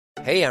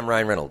Hey, I'm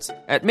Ryan Reynolds.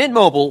 At Mint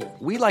Mobile,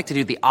 we like to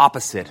do the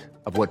opposite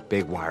of what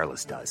Big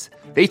Wireless does.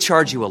 They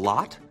charge you a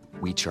lot,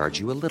 we charge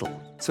you a little.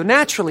 So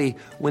naturally,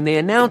 when they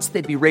announced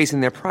they'd be raising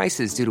their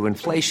prices due to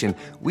inflation,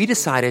 we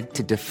decided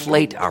to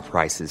deflate our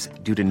prices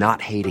due to not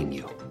hating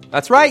you.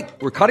 That's right.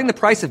 We're cutting the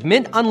price of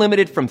Mint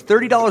Unlimited from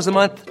 $30 a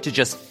month to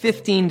just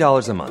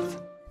 $15 a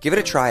month. Give it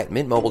a try at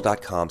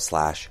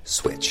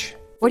mintmobile.com/switch.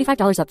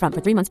 $45 up front for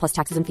 3 months plus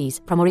taxes and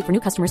fees. Promo rate for new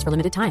customers for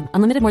limited time.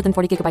 Unlimited more than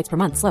 40 gigabytes per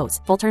month. Slows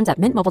full terms at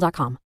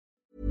mintmobile.com.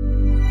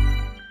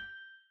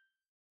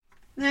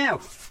 Now,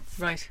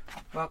 Right.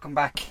 welcome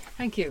back.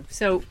 Thank you.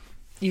 So,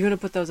 you're going to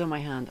put those on my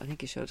hand. I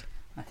think you should.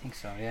 I think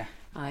so, yeah.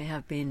 I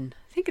have been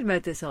thinking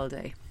about this all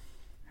day.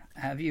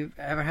 Have you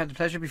ever had the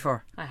pleasure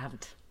before? I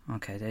haven't.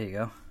 Okay, there you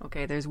go.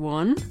 Okay, there's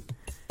one.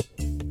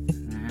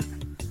 Yeah.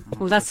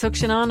 Will that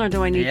suction on, or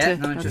do I need to?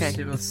 No, okay. just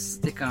it will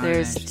stick on.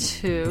 There's it.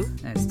 two.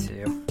 There's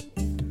two.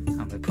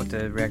 And we'll put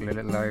the regular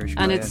little Irish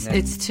And guy it's in there.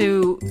 it's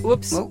two.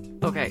 Whoops. Oh.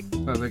 Okay.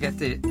 Well, we'll get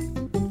the...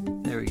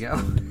 There we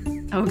go.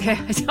 Okay.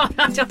 I don't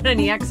want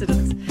any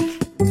accidents.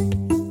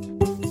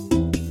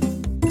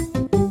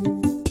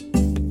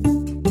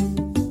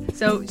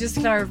 So, just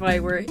to clarify,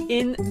 we're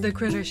in the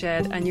critter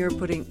shed and you're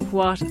putting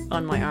what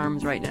on my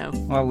arms right now?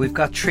 Well, we've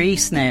got 3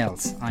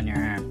 snails on your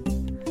arm.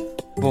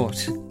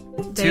 But...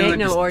 They ain't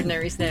no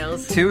ordinary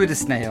snails. 2 of the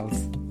snails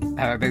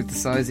are about the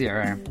size of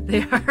your arm.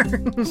 They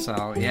are.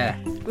 So, yeah.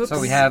 Oops. So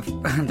we have...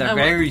 They're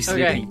very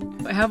sleepy.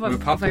 Okay. How about We'll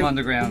pop if them I- on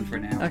the ground for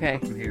now. Okay.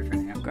 Pop them here for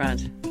now.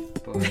 Grand.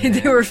 But,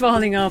 They were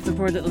falling off, the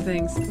poor little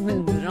things.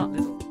 Well, they're not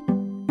little.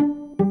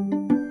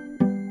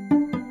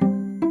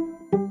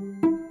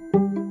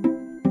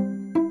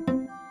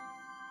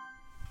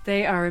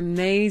 They are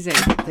amazing.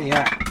 They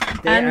are.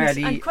 They are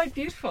the... and quite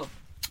beautiful.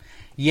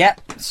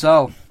 Yep.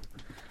 So,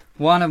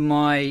 one of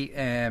my,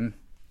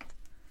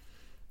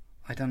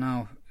 I don't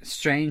know,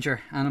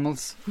 stranger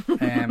animals.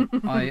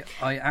 I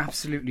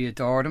absolutely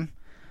adore them,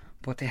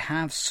 but they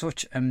have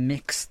such a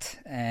mixed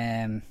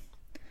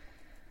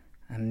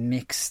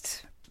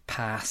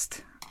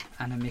past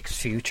and a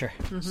mixed future.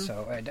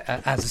 So,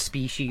 as a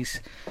species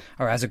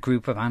or as a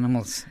group of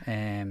animals,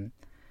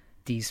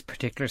 these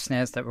particular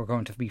snails that we're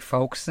going to be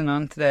focusing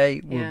on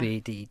today will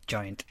be the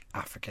giant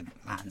African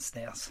land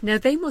snails. Now,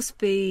 they must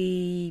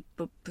be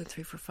 3,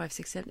 4, 5,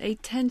 6, 7,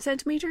 8, 10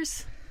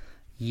 centimetres?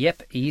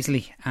 Yep,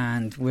 easily.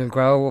 And will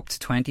grow up to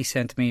 20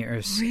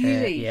 centimetres.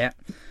 Really? Yeah.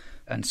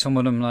 And some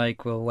of them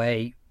will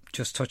weigh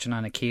just touching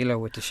on a kilo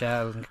with the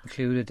shell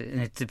included.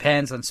 And it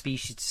depends on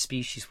species to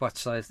species what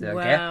size they'll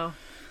get. Wow.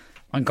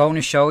 I'm going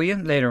to show you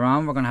later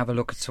on. We're going to have a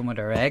look at some of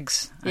their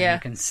eggs, and Yeah. you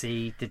can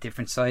see the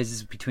different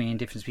sizes between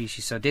different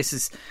species. So this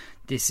is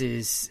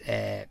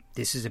a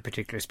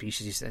particular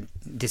species, and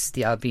this is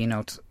the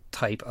albino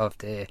type of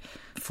the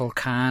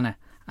Vulcana,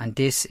 and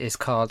this is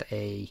called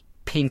a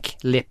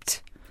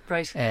pink-lipped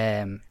Right.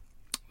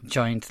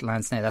 giant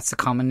land snail. That's the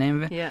common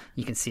name of it. Yeah.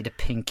 You can see the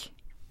pink.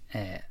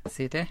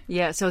 See it there?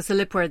 Yeah, so it's the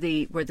lip where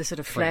the sort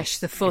of flesh,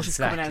 the foot is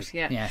coming out.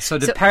 Yeah. Yeah. So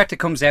the part that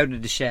comes out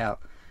of the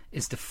shell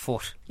is the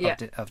foot Yeah.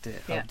 of the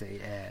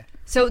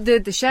So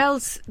the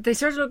shells, they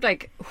sort of look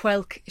like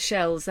whelk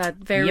shells, that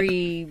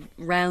very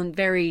round,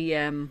 very,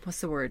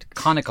 what's the word?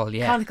 conical,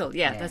 yeah. Conical,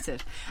 yeah, that's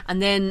it.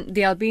 And then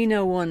the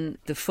albino one,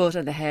 the foot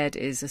and the head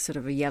is a sort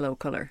of a yellow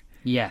colour.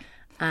 Yeah.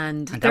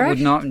 And that would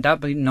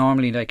be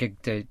normally like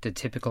the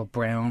typical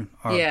brown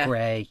or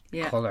grey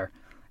colour.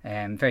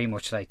 Very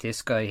much like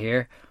this guy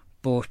here.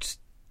 But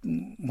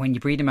when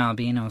you breed them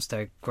albinos,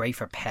 they're great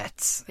for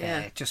pets.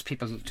 Yeah.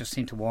 People just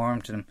seem to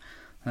warm to them.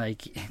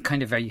 Like,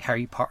 kind of very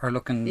Harry Potter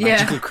looking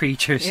magical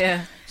creatures.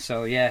 Yeah.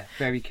 So, yeah,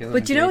 very cool.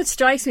 But you know what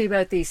strikes me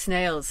about these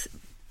snails?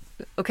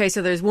 Okay,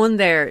 so there's one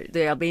there,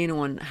 the albino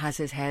one has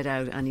his head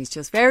out and he's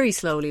just very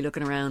slowly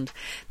looking around.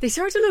 They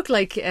sort of look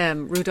like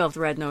Rudolph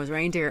the Red-Nosed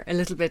Reindeer a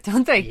little bit,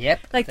 don't they?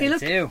 Yep, like they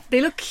do. They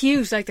look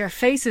cute, like their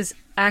faces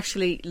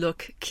actually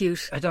look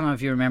cute. I don't know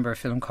if you remember a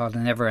film called The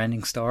Never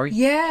Ending Story.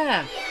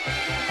 Yeah.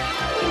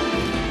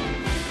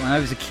 When I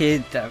was a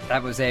kid,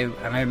 that was out,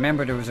 and I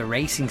remember there was a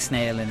racing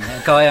snail and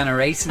a guy on a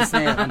racing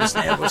snail, and the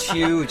snail was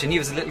huge, and he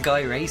was a little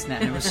guy racing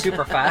it, and it was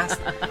super fast.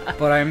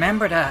 But I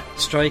remember that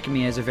striking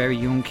me as a very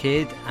young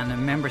kid, and I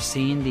remember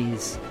seeing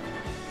these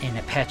in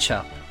a pet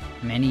shop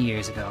many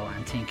years ago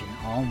and thinking,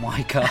 oh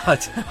my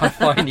god, I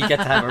finally get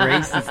to have a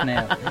racing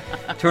snail.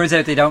 Turns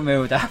out they don't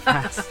move that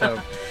fast,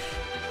 so...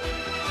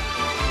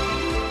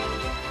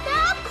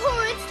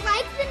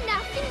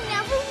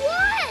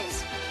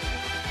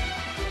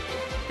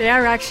 They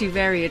are actually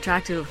very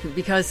attractive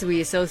because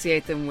we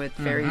associate them with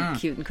very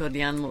cute and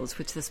cuddly animals,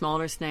 which the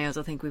smaller snails,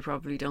 I think we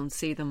probably don't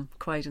see them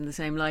quite in the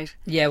same light.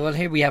 Yeah, well,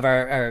 here we have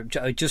I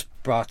just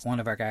brought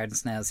one of our garden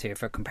snails here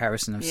for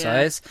comparison of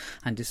size,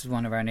 and this is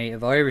one of our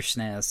native Irish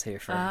snails here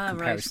for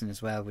comparison as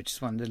well, which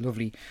is one of the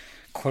lovely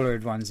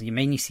coloured ones. You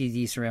mainly see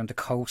these around the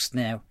coast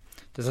now.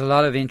 There's a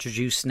lot of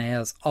introduced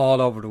snails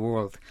all over the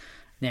world.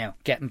 Now,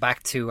 getting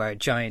back to our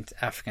giant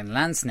African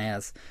land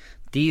snails,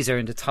 these are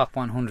in the top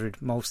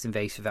 100 most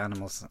invasive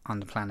animals on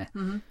the planet.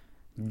 Mm-hmm.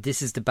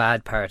 This is the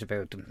bad part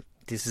about them.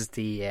 This is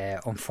the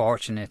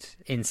unfortunate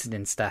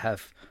incidents that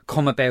have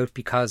come about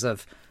because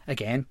of,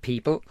 again,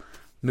 people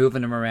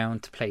moving them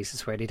around to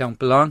places where they don't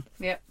belong.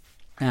 Yeah.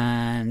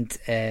 And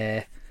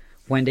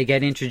when they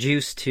get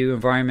introduced to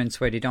environments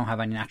where they don't have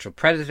any natural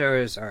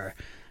predators or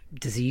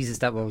diseases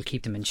that will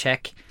keep them in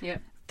check,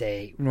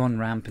 they run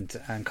rampant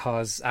and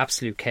cause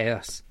absolute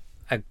chaos.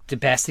 The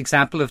best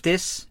example of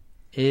this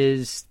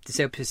is the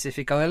South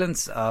Pacific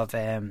Islands of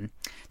the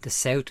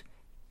South.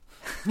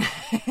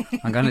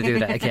 I'm going to do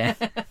that again.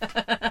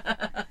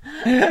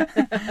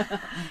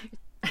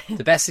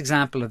 The best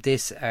example of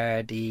this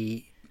are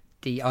the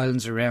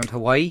islands around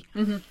Hawaii.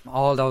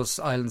 All those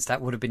islands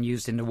that would have been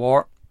used in the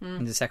war,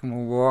 in the Second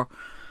World War.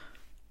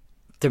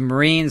 The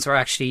Marines were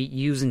actually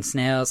using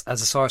snails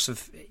as a source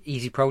of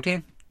easy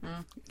protein.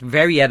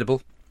 Very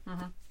edible.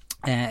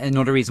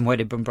 Another reason why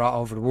they've been brought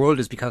over the world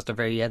is because they're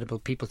very edible.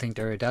 People think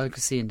they're a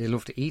delicacy and they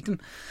love to eat them.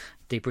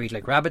 They breed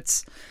like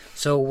rabbits.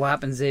 So what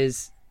happens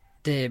is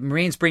the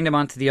Marines bring them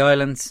onto the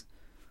islands,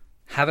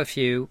 have a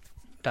few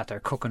that they're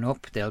cooking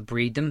up. They'll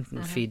breed them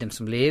and feed them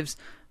some leaves.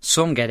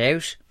 Some get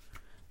out.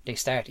 They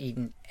start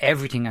eating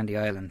everything on the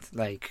island,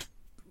 like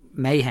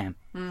mayhem,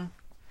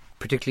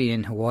 particularly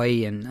in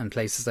Hawaii and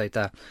places like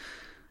that.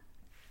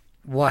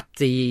 What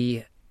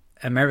the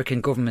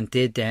American government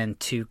did then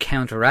to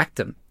counteract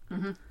them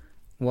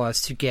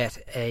was to get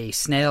a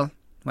snail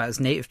that is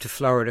native to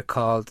Florida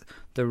called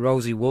the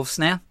rosy wolf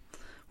snail,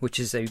 which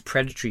is a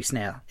predatory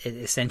snail. It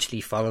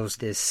essentially follows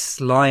this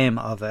slime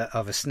of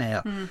a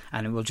snail,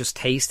 and it will just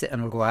taste it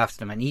and will go after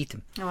them and eat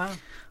them. Oh, wow.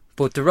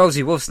 But the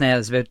rosy wolf snail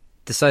is about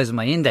the size of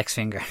my index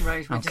finger.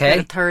 Right, which is about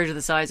a third of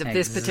the size of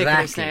this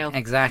particular snail.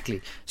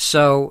 Exactly.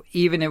 So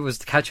even if it was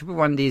to catch up with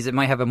one of these, it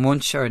might have a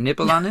munch or a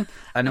nibble on it,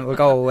 and it will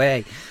go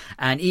away.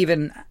 And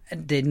even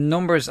the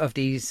numbers of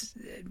these,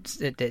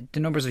 the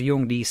numbers of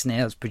young these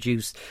snails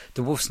produce,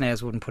 the wolf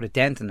snails wouldn't put a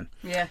dent in them.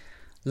 Yeah.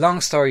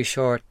 Long story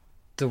short,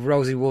 the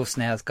rosy wolf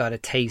snails got a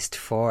taste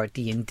for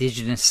the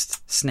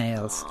indigenous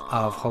snails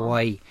of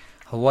Hawaii.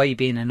 Hawaii,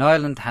 being an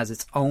island, has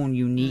its own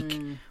unique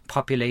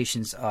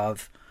populations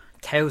of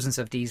thousands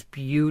of these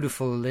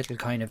beautiful little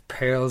kind of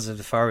pearls of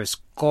the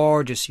forest,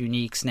 gorgeous,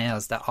 unique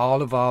snails that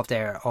all evolved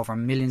there over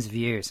millions of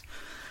years.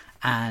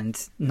 And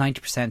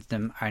 90% of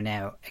them are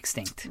now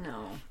extinct.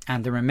 No.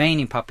 And the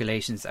remaining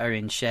populations are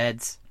in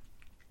sheds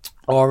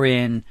or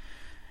in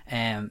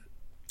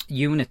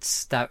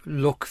units that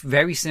look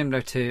very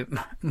similar to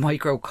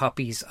micro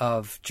copies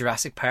of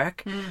Jurassic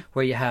Park,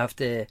 where you have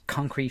the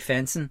concrete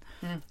fencing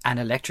and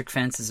electric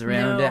fences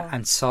around it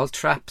and salt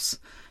traps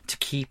to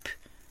keep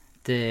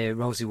the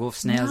rosy wolf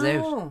snails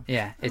out.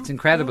 Yeah, it's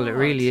incredible. God. It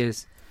really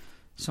is.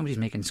 Somebody's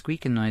making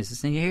squeaking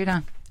noises. Did you hear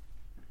that?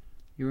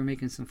 You were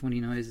making some funny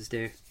noises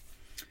there.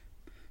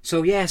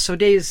 So yeah, so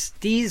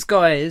these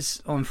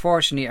guys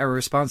unfortunately are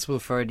responsible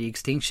for the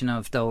extinction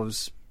of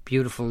those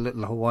beautiful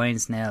little Hawaiian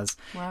snails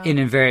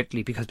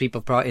inadvertently, because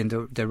people brought in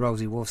the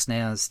rosy wolf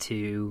snails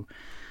to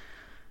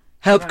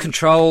help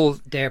control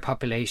their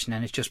population,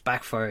 and it's just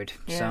backfired.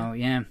 Yeah. So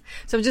yeah.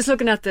 So I'm just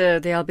looking at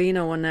the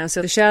albino one now.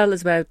 So the shell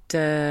is about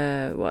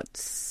 5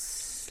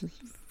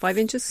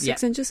 inches,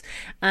 6 inches,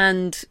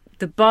 and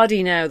the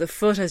body now, the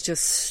foot has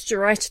just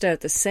stretched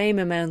out the same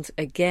amount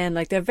again.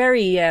 Like they're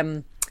very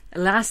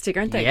elastic,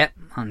 aren't they? Yeah,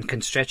 and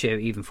can stretch out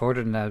even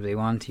further than that if they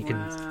want. You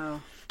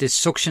can. The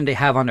suction they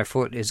have on their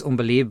foot is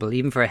unbelievable.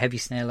 Even for a heavy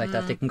snail like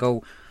that, they can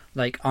go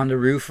like on the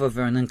roof of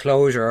an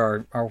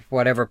enclosure or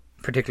whatever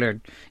particular,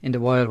 in the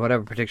wild,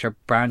 whatever particular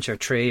branch or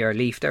tree or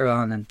leaf they're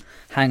on, and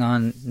hang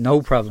on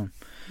no problem.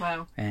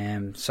 Wow.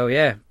 So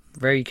yeah,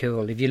 very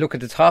cool. If you look at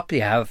the top,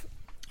 they have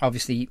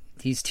obviously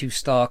these two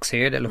stalks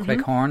here that look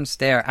like horns.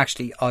 They are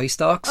actually eye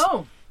stalks.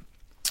 Oh.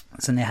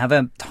 So they have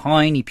a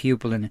tiny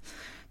pupil in it.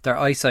 Their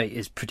eyesight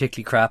is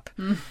particularly crap.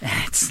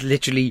 It's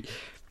literally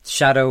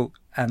shadow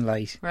and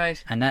light.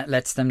 Right. And that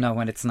lets them know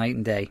when it's night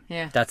and day.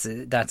 Yeah. That's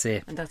it. And that's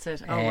it.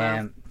 Oh,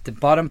 wow. The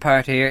bottom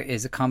part here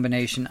is a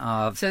combination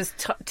of... So it's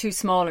two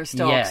smaller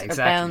stalks. Yeah,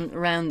 exactly. Are bound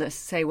around this,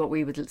 say, what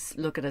we would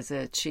look at as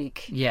a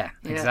cheek. Yeah,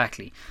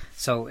 exactly.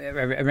 So,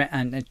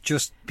 and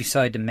just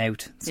beside the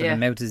mouth. So the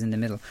mouth is in the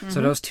middle.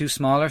 So those two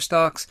smaller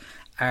stalks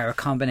are a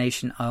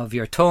combination of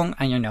your tongue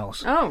and your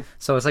nose. Oh.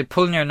 So it's like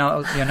pulling your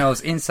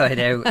nose inside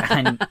out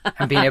and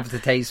being able to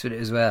taste with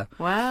it as well.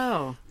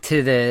 Wow.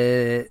 To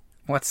the...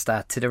 What's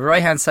that? To the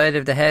right hand side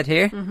of the head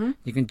here,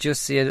 you can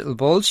just see a little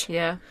bulge.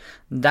 Yeah.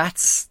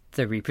 That's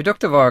the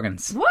reproductive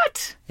organs.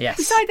 What? Yes.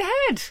 Beside the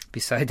head?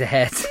 Beside the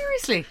head.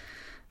 Seriously?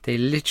 They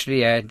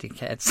literally are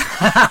dickheads.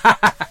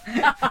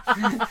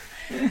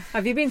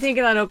 Have you been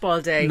thinking that up all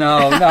day?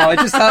 No, I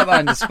just thought about it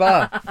on the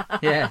spot.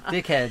 Yeah,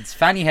 dickheads.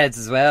 Fanny heads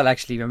as well,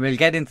 actually, and we'll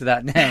get into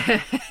that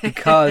now.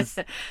 Because...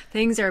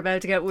 things are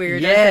about to get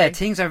weird, yeah, aren't they?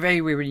 Things are very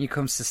weird when it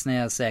comes to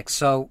snail sex.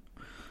 So...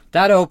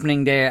 that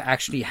opening there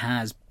actually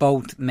has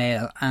both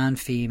male and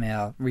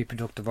female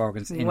reproductive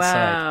organs inside.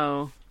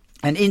 Wow.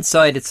 And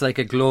inside it's like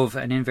a glove,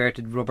 an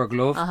inverted rubber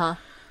glove.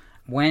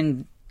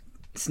 When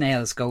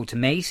snails go to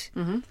mate,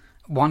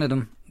 one of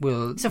them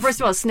will... So first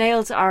of all,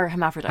 snails are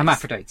hermaphrodites.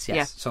 Hermaphrodites, yes.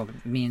 Yeah. So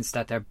it means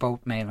that they're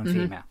both male and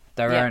female.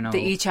 There are no.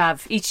 They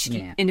each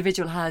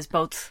individual has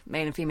both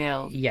male and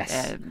female.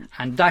 Yes,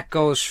 and that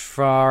goes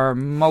for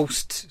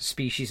most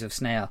species of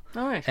snail.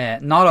 All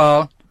right. Not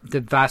all. The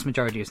vast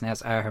majority of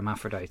snails are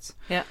hermaphrodites.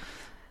 Yeah.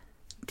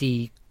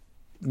 The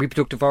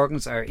reproductive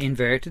organs are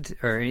inverted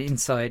or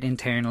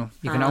internal.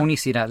 You can only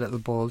see that little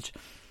bulge.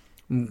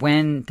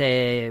 When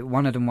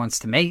one of them wants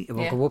to mate, it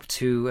will go up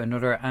to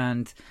another,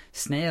 and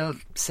snail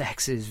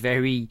sex is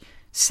very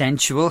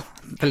sensual,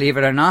 believe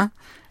it or not.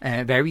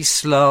 Very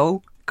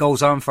slow,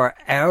 goes on for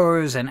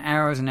hours and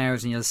hours and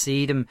hours, and you'll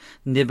see them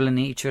nibbling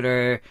each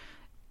other,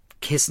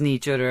 kissing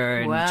each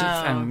other,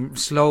 and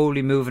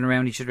slowly moving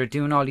around each other,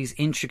 doing all these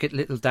intricate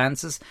little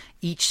dances.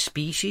 Each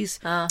species,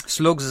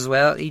 slugs as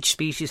well, each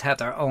species have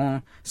their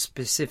own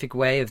specific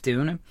way of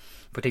doing it,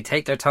 but they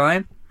take their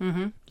time.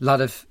 Mm-hmm. A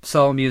lot of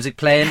soul music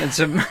playing and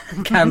some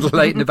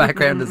candlelight in the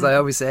background, as I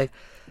always say.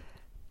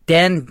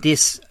 Then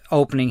this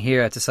opening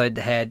here at the side of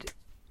the head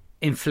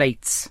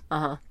inflates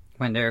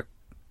when they're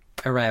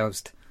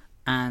aroused,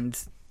 and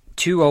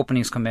two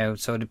openings come out.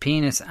 So the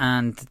penis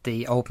and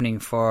the opening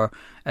for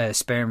a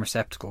sperm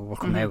receptacle will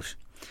come out.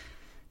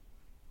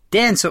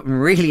 Then something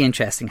really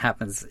interesting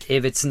happens.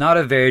 If it's not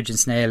a virgin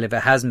snail, if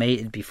it has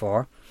mated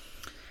before,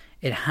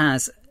 it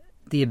has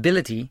the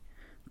ability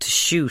to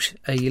shoot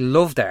a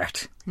love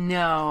dart.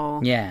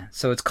 No. Yeah,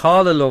 so it's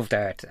called a love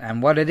dart,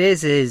 and what it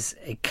is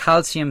a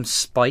calcium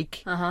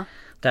spike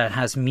that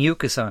has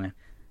mucus on it.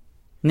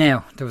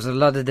 Now, there was a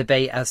lot of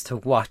debate as to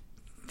what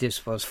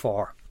this was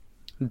for.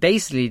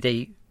 Basically,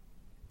 they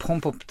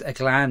pump up a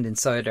gland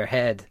inside their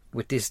head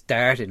with this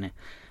dart in it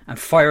and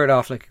fire it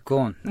off like a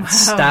gun and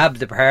stab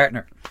the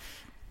partner.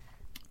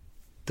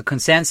 The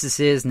consensus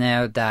is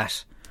now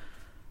that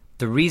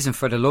the reason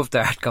for the love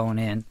dart going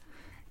in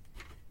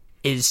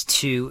is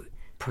to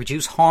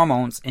produce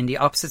hormones in the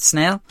opposite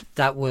snail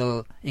that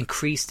will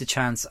increase the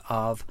chance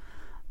of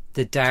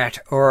the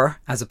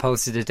darter, as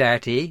opposed to the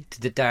dartee, to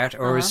the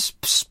darter's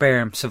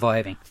sperm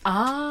surviving.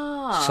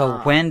 So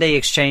when they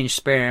exchange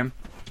sperm,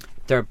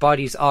 their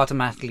bodies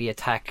automatically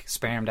attack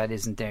sperm that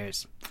isn't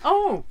theirs.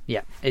 Oh.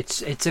 Yeah,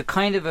 it's a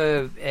kind of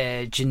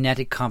a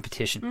genetic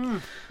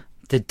competition.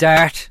 The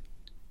dart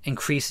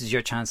increases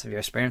your chance of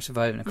your sperm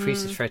surviving,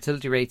 increases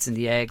fertility rates in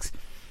the eggs,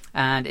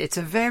 and it's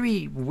a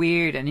very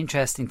weird and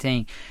interesting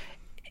thing.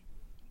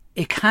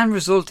 It can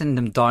result in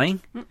them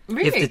dying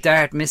if the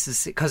dart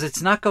misses, because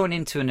it's not going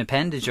into an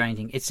appendage or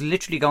anything. It's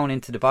literally going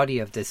into the body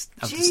of the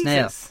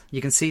snail. You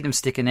can see them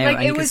sticking out.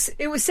 Like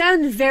it was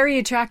sounding very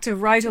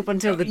attractive right up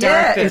until the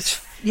dart bit.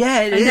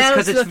 It is,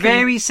 because it's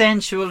very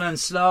sensual and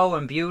slow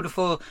and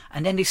beautiful,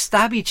 and then they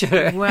stab each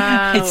other.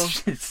 Wow,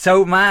 it's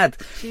so mad.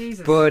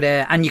 Jesus. But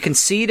and you can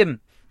see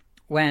them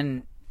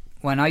when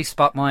I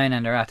spot mine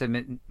and they're at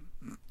the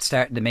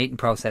start the mating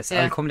process.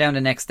 I'll come down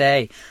the next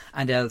day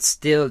and they'll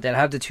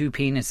have the two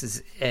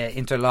penises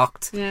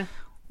interlocked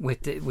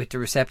with the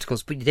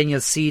receptacles, but then you'll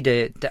see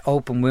the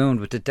open wound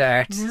with the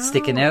dart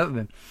sticking out of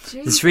them.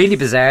 Jeez. It's really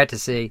bizarre to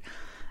see,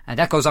 and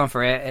that goes on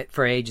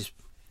for ages.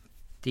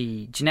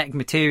 The genetic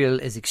material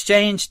is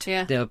exchanged,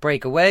 they'll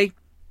break away,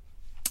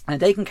 and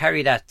they can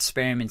carry that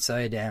sperm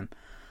inside them,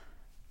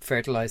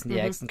 fertilising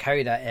the eggs, and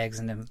carry that eggs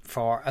in them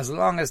for as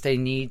long as they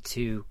need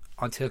to,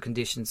 until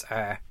conditions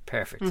are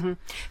perfect.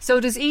 So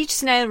does each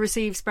snail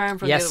receive sperm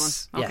from the other one?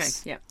 Okay.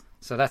 Yes. Yeah.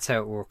 So that's how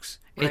it works.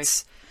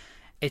 Right.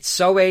 It's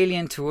so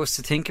alien to us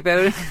to think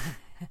about it.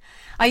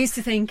 I used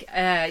to think,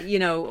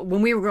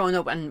 when we were growing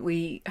up and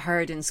we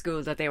heard in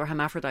school that they were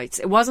hermaphrodites,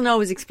 it wasn't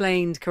always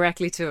explained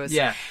correctly to us.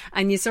 Yeah.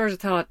 And you sort of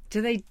thought,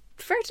 do they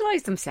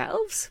fertilise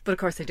themselves? But of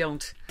course they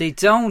don't. They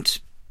don't.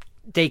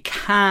 They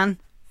can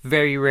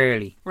very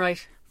rarely.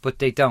 Right. But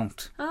they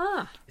don't.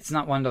 It's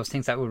not one of those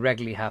things that will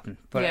regularly happen.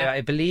 But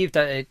I believe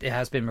that it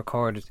has been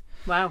recorded.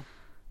 Wow.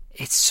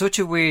 It's such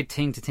a weird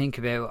thing to think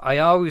about. I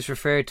always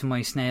refer to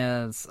my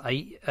snails,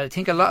 I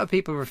think a lot of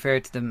people refer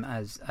to them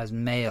as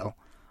male.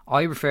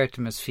 I refer to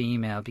them as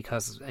female,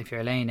 because if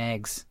you're laying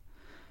eggs.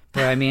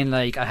 But I mean,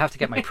 like, I have to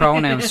get my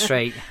pronouns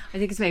straight. I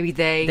think it's maybe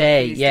they.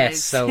 They, yes.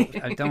 Days. So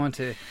I don't want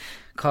to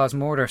cause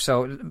murder.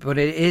 But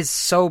it is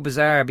so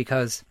bizarre,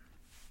 because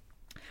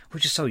we're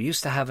just so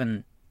used to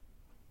having,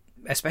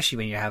 especially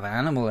when you have an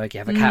animal, like you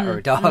have a cat or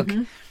a dog,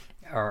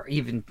 or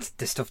even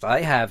the stuff that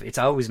I have, it's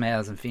always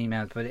males and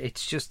females. But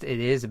it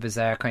is a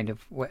bizarre kind of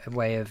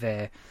way of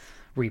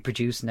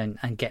reproducing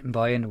and getting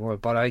by in the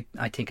world. But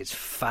I think it's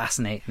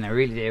fascinating. I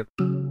really do.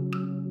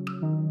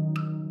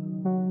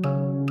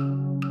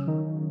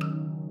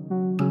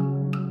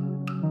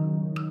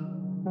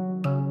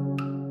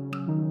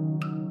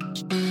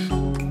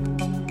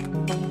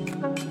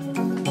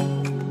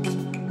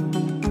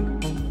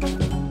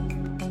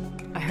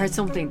 Heard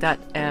something that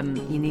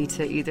you need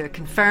to either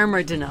confirm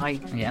or deny.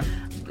 Yeah.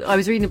 I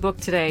was reading a book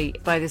today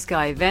by this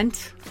guy,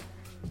 Vent,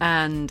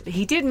 and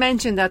he did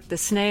mention that the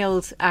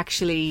snails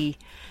actually,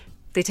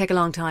 they take a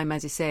long time,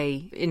 as you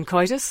say, in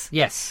coitus.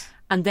 Yes.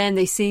 And then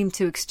they seem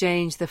to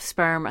exchange the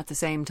sperm at the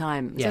same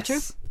time. Is that true?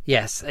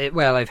 Yes,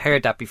 well, I've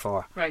heard that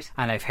before. Right.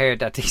 And I've heard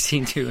that they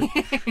seem to,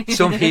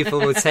 some people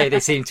would say they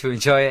seem to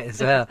enjoy it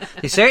as well.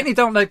 They certainly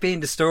don't like being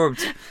disturbed.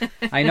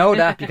 I know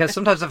that because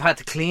sometimes I've had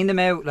to clean them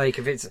out. Like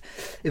if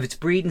it's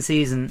breeding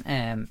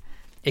season,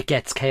 it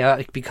gets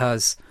chaotic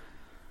because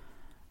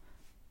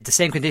the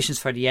same conditions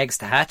for the eggs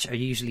to hatch are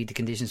usually the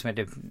conditions where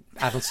the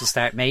adults will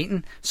start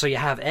mating. So you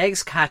have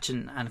eggs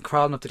hatching and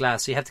crawling up the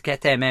glass, so you have to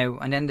get them out,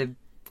 and then the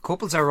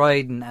couples are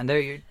riding and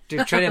they're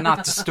trying to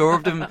not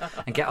disturb them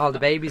and get all the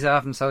babies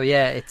off them. So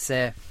yeah, it's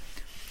I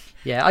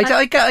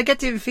get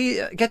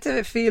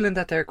the feeling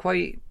that they're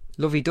quite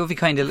lovey-dovey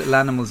kind of little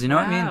animals, you know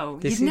what I mean?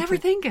 You'd never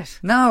think it.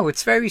 No,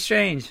 it's very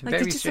strange. Like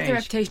very they just strange. have the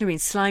reputation of being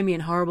slimy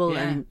and horrible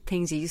and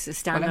things you used to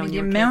stand on the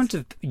your amount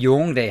of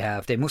young they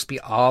have, they must be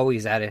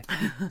always at it.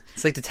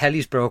 It's like the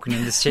telly's broken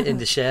in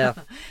the shell.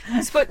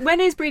 But when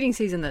is breeding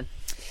season then?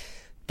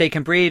 They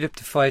can breed up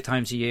to 5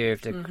 times a year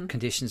if the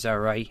conditions are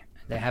right.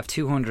 They have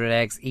 200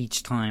 eggs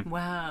each time.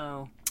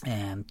 Wow.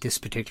 This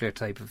particular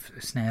type of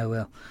snail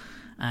will.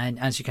 And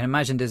as you can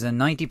imagine, there's a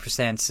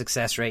 90%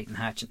 success rate in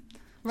hatching.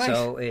 Right.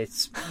 So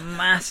it's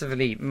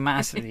massively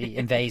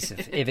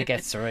invasive if it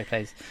gets to the right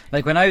place.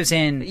 Like when I was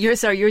in... You're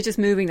just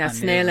moving that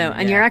snail out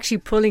and you're actually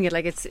pulling it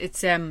like it's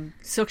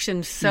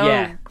suctioned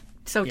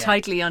so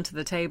tightly onto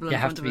the table in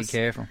front of us. You have to be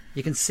careful.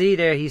 You can see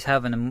there he's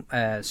having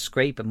a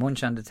scrape, a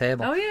munch on the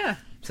table. Oh yeah.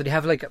 So they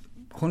have like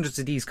hundreds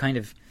of these kind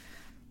of,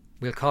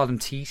 we'll call them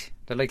teeth.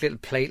 They're like little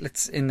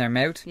platelets in their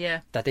mouth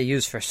that they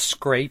use for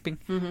scraping.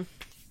 Mm-hmm.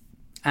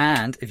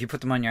 And if you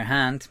put them on your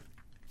hand,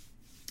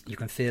 you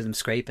can feel them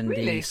scraping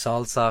the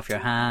salts off your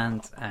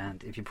hand.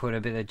 And if you put a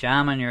bit of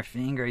jam on your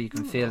finger, you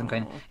can feel them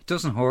kind of... It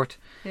doesn't hurt.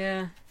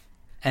 Yeah.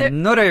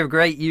 Another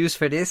great use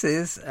for this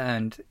is,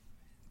 and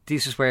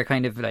this is where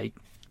kind of like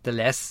the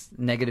less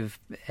negative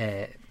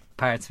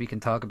parts we can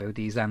talk about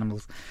these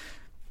animals.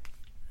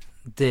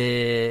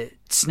 The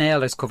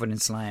snail is covered in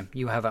slime.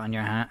 You have it on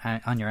your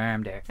on your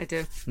arm there. I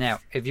do. Now,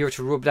 if you were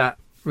to rub that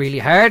really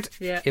hard,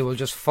 it will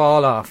just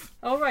fall off.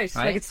 Oh, right.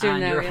 Like it's doing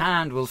and now, your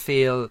hand will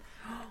feel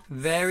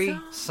very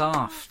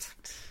soft.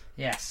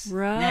 Yes.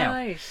 Right.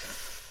 Now,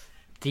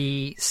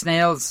 the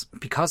snails,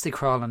 because they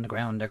crawl on the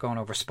ground, they're going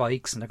over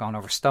spikes and they're going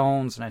over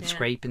stones and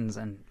scrapings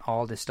and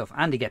all this stuff,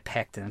 and they get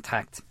pecked and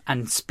attacked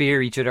and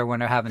spear each other when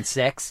they're having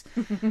sex.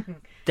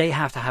 They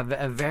have to have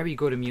a very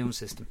good immune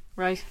system.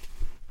 Right.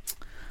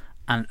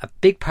 And a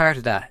big part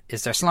of that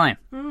is their slime.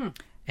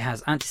 It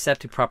has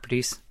antiseptic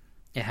properties.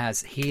 It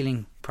has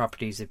healing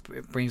properties. It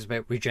brings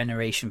about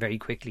regeneration very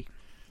quickly.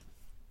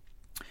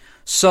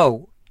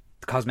 So,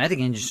 the cosmetic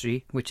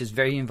industry, which is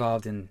very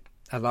involved in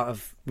a lot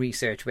of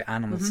research with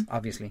animals,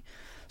 obviously,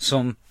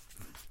 some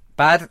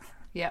bad,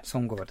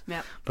 some good.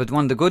 Yep. But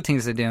one of the good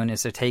things they're doing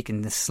is they're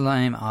taking the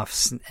slime off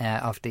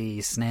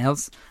the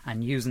snails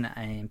and using it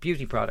in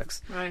beauty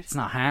products. Right. It's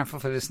not harmful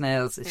for the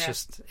snails. It's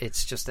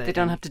just they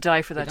don't have to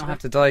die for that. They don't have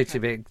to die to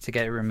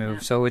get it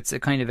removed. Yeah. So it's a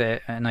kind of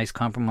a nice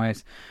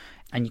compromise,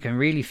 and you can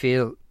really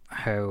feel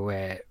how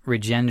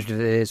regenerative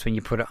it is when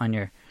you put it on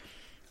your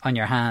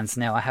hands.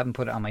 Now, I haven't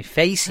put it on my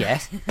face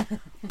yet,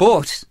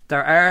 but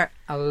there are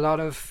a lot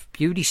of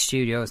beauty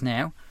studios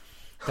now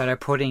that are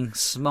putting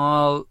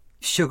small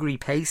sugary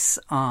pastes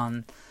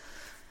on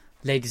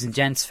ladies and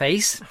gents'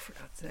 face. Oh, for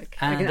God's sake.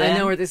 I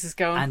know where this is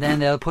going. And then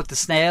they'll put the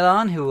snail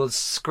on, who will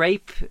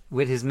scrape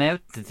with his mouth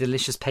the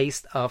delicious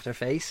paste off their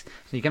face.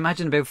 So you can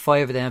imagine about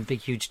 5 of them big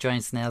huge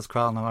giant snails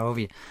crawling all over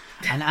you.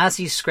 And as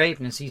he's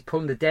scraping it, he's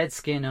pulling the dead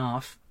skin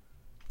off,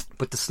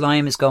 but the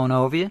slime is going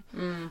over you,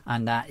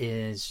 and that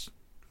is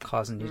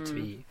causing you to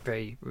be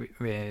very...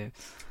 I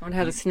wonder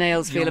how the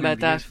snails feel about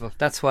that.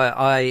 That's why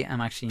I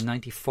am actually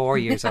 94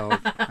 years old,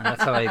 and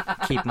that's how I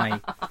keep my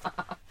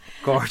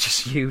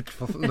gorgeous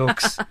youthful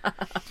looks.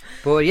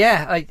 But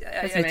yeah, I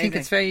think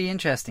it's very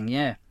interesting.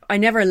 Yeah, I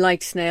never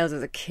liked snails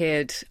as a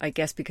kid, I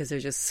guess because they're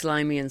just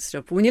slimy and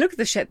stuff. But when you look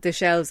at the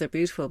shells, they're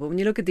beautiful. But when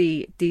you look at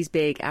these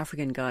big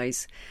African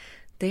guys,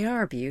 they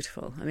are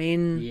beautiful. I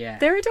mean,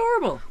 they're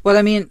adorable. Well,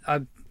 I mean,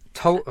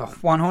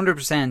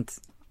 100%.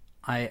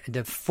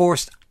 The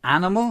first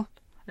animal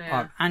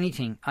or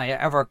anything I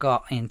ever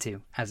got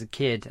into as a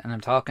kid, and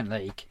I'm talking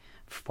like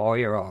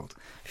 4-year-old,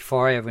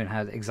 before I ever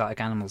had exotic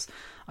animals,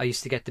 I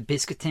used to get the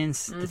biscuit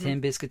tins, the tin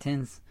biscuit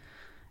tins.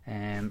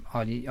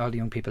 All the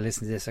young people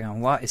listening to this are going,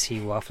 what is he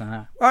waffling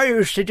at? I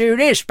used to do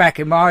this back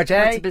in my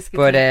day.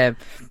 But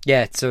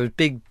so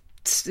big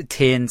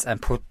tins and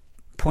put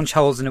punch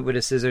holes in it with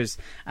the scissors,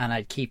 and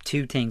I'd keep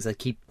 2 things. I'd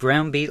keep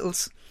brown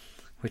beetles,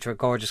 which were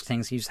gorgeous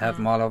things. I used to have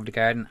them all over the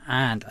garden,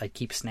 and I'd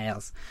keep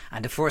snails.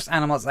 And the first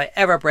animals I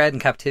ever bred in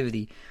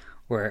captivity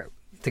were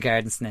the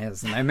garden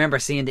snails. And I remember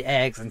seeing the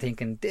eggs and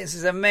thinking, this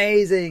is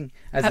amazing,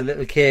 as a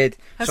little kid.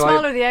 How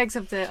small are the eggs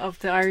of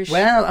the Irish?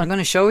 Well, I'm going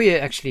to show you,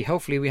 actually.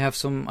 Hopefully we have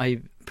some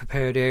I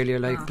prepared earlier,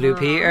 like Blue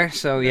Peter.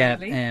 So yeah,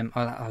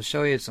 I'll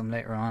show you some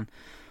later on.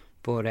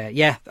 But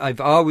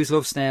I've always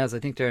loved snails. I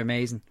think they're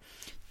amazing.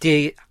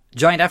 The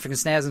giant African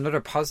snail is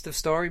another positive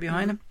story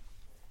behind them.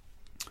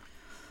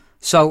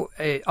 So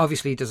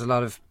obviously there's a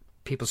lot of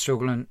people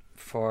struggling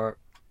for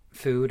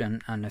food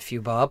and a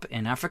few bob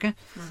in Africa.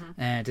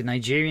 The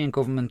Nigerian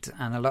government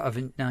and a lot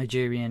of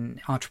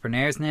Nigerian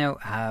entrepreneurs now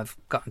have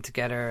gotten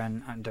together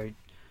and they're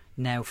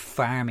now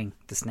farming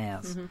the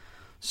snails.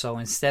 So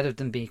instead of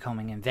them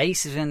becoming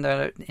invasive in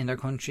their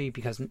country,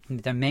 because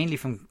they're mainly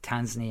from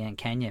Tanzania and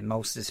Kenya,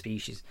 most of the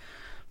species,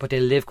 but they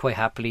live quite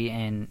happily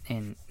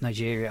in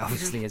Nigeria,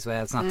 obviously, as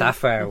well. It's not that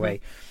far away.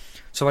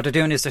 So what they're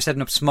doing is they're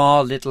setting up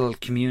small little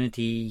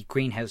community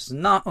greenhouses,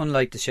 not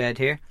unlike the shed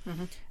here,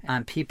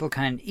 and people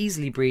can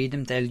easily breed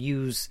them. They'll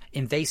use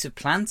invasive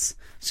plants,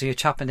 so you're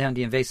chopping down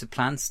the invasive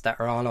plants that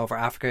are all over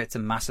Africa. It's a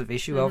massive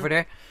issue over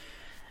there.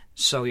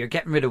 So you're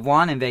getting rid of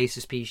one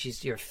invasive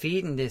species, you're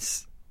feeding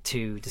this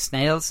to the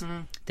snails.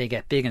 They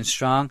get big and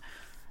strong.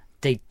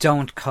 They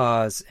don't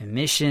cause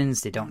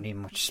emissions, they don't need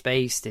much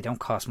space, they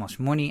don't cost much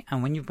money,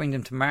 and when you bring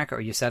them to market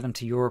or you sell them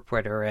to Europe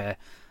where they're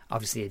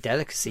obviously a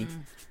delicacy,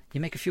 you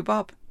make a few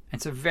bob.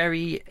 It's a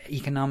very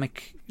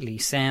economically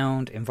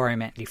sound,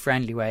 environmentally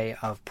friendly way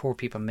of poor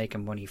people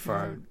making money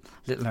for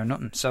little or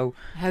nothing. So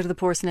how do the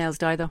poor snails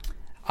die, though?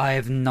 I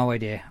have no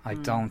idea. I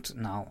don't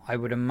know. I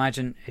would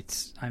imagine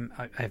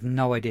I have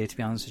no idea, to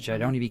be honest with you.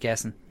 I'd only be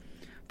guessing,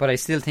 but I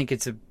still think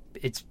it's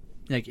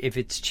like, if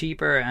it's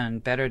cheaper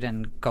and better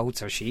than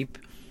goats or sheep,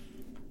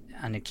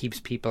 and it keeps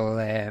people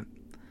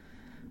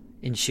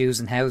in shoes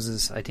and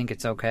houses, I think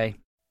it's okay.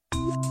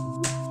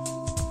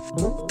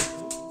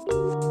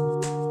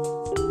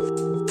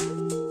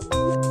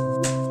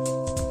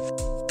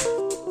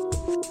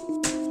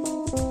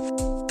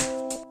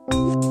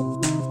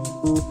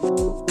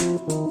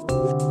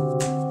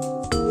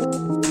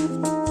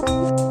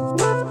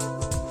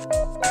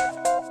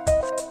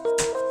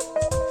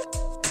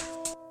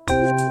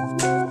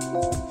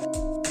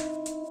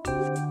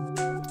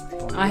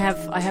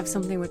 I have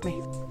something with me.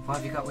 What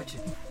have you got with you?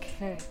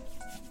 Okay.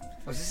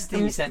 Was this the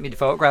thing you sent me the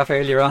photograph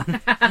earlier on?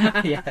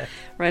 Yeah.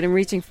 Right, I'm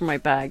reaching for my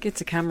bag.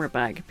 It's a camera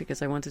bag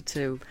because I wanted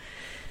to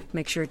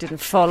make sure it didn't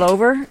fall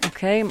over.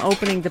 Okay, I'm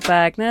opening the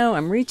bag now.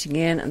 I'm reaching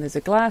in, and there's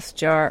a glass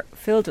jar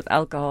filled with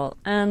alcohol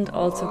and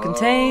also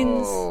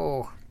contains...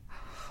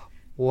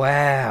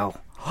 Wow.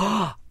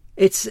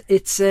 It's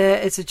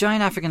a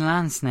giant African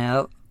land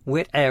snail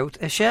without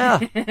a shell.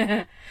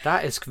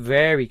 That is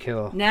very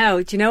cool.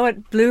 Now, do you know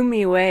what blew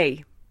me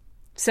away?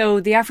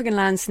 So the African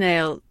land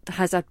snail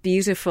has that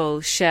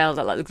beautiful shell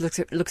that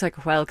looks like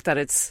a whelk, that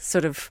it's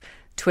sort of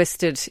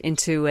twisted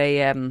into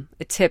a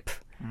tip.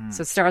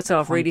 So it starts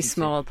off really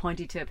small,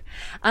 pointy tip.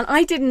 And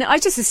I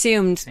just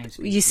assumed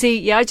you see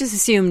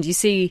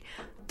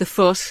the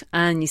foot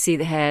and you see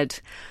the head,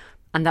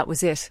 and that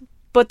was it.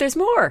 But there's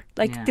more.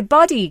 The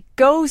body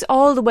goes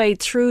all the way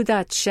through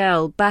that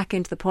shell back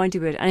into the pointy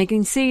bit, and you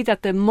can see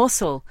that the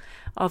muscle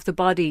of the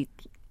body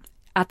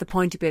at the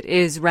pointy bit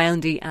is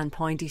roundy and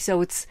pointy.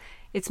 So it's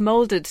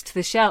moulded to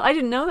the shell. I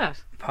didn't know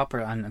that. Proper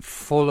and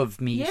full of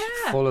meat,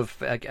 full of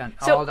and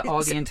all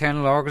the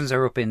internal organs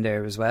are up in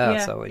there as well.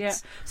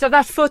 So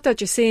that foot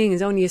that you're seeing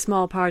is only a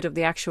small part of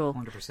the actual.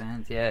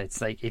 100%. Yeah, it's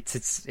like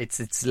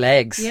it's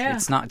legs. Yeah.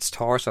 It's not its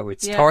torso.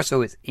 Its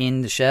torso is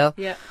in the shell.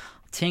 Yeah.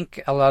 I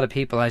think a lot of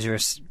people, as you were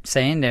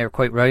saying there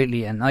quite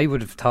rightly, and I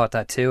would have thought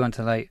that too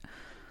until I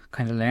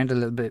kind of learned a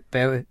little bit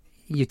about it.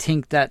 You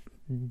think that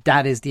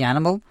is the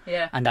animal,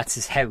 and that's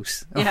his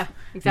house. Yeah,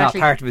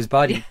 exactly. Not part of his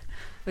body.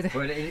 But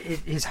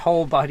his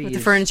whole body with the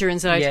furniture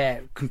inside. Yeah,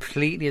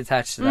 completely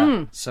attached to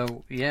that.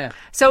 So, yeah.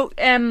 So,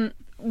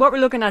 what we're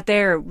looking at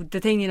there, the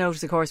thing you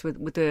notice, of course,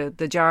 with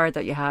the jar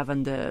that you have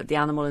and the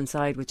animal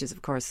inside, which is,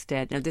 of course,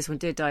 dead. Now, this one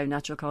did die of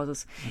natural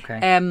causes.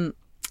 Okay.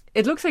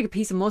 It looks like a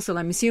piece of muscle.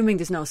 I'm assuming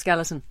there's no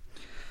skeleton.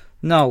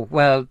 No,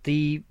 well,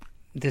 the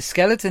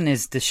skeleton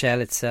is the shell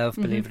itself,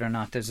 believe it or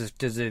not.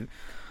 There's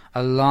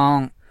a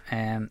long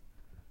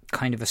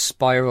kind of a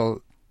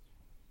spiral,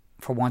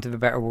 for want of a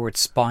better word,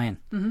 spine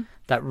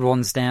that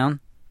runs down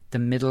the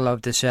middle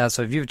of the shell.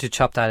 So if you were to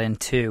chop that in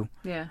two,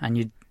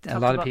 and a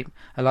lot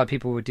of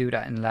people would do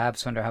that in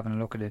labs when they're having a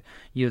look at it,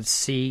 you'll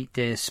see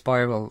the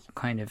spiral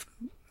kind of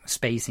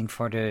spacing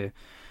for the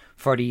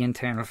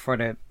internal, for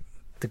the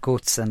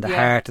guts and the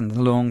heart and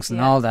the lungs and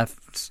all that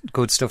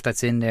good stuff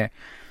that's in there.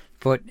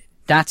 But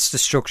that's the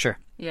structure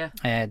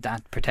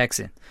that protects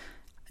it.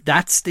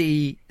 That's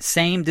the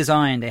same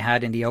design they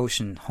had in the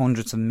ocean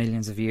hundreds of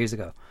millions of years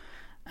ago.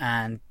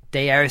 And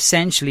they are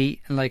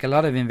essentially, like a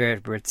lot of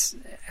invertebrates,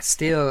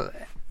 still,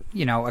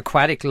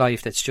 aquatic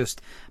life that's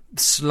just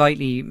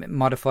slightly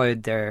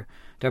modified their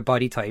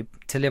body type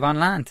to live on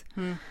land.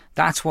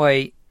 That's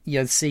why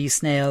you'll see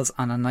snails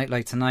on a night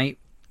like tonight,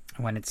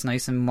 when it's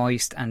nice and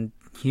moist and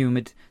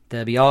humid,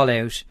 they'll be all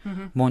out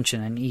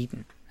munching and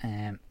eating.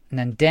 And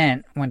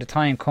then when the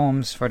time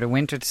comes for the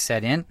winter to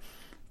set in,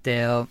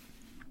 they'll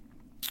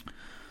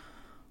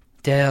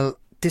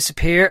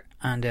disappear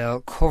and they'll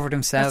cover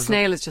themselves. That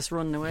snail is just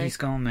running away. He's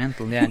going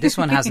mental. Yeah, this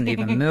one hasn't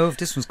even moved.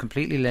 This one's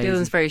completely lazy. The other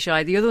one's very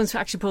shy. The other one's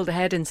actually pulled the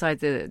head inside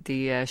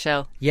the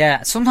shell.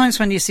 Yeah, sometimes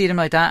when you see them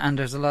like that and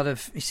there's a lot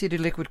of, you see the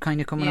liquid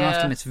kind of coming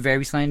off them, it's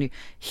very slimy.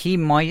 He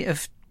might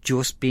have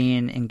just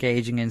been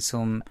engaging in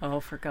some Oh,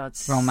 for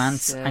God's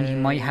romance, sake. and he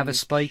might have a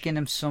spike in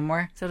him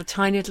somewhere. Is that a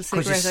tiny little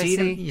 'Cause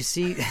cigarette you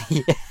see,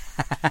 yeah.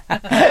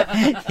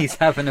 He's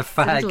having a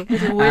fag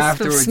little wisp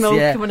afterwards. of smoke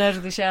yeah. coming out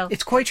of the shell.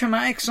 It's quite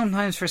traumatic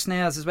sometimes for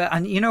snails as well.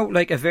 And you know,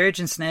 like a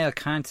virgin snail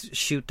can't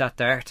shoot that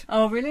dart.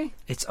 Oh, really?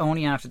 It's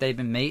only after they've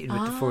been mated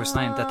with the first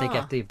time that they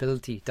get the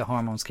ability, the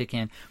hormones kick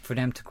in for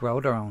them to grow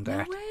their own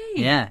dart. way.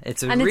 Yeah,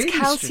 it's a And it's really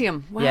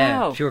calcium. Wow.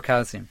 Yeah, pure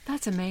calcium.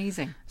 That's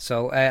amazing.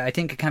 So I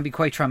think it can be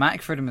quite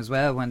traumatic for them as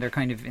well when they're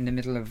kind of in the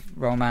middle of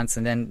romance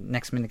and then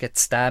next minute get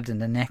stabbed in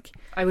the neck.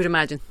 I would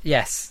imagine.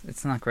 Yes,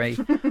 it's not great.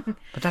 But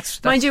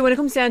that's Mind you, when it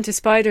comes down to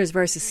spiders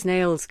versus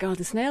snails, God,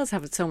 the snails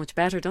have it so much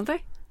better, don't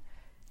they?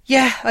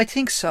 yeah, I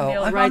think so. The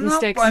old I'm riding not.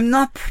 sticks. I'm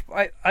not.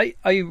 I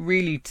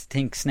really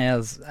think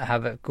snails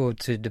have it good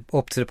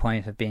up to the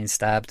point of being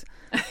stabbed.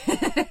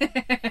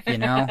 You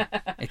know,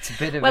 it's a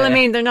bit of. Well, I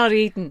mean, they're not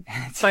eaten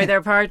by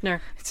their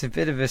partner. it's a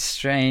bit of a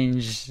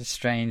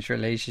strange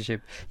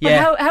relationship. But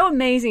Yeah, how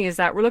amazing is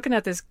that? We're looking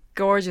at this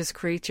gorgeous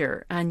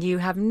creature, and you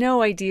have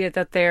no idea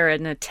that they're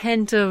an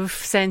attentive,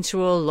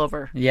 sensual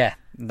lover. yeah,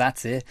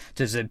 that's it.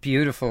 There's a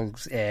beautiful,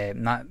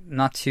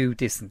 not too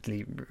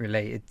distantly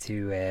related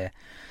to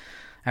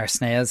our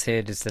snails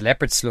here. There's the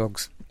leopard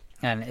slugs,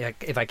 and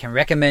if I can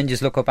recommend,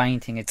 just look up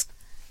anything. It's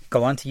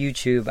go onto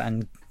YouTube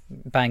and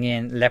bang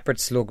in leopard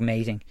slug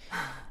mating,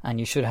 and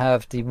you should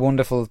have the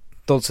wonderful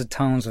dulcet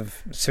tones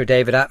of Sir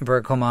David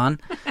Attenborough come on,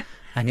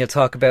 and he'll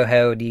talk about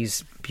how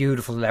these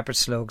beautiful leopard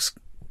slugs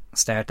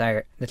start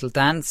their little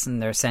dance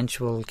and their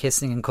sensual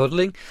kissing and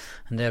cuddling,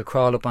 and they'll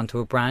crawl up onto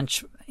a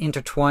branch,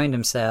 intertwine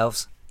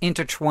themselves,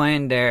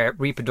 intertwine their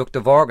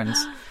reproductive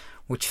organs,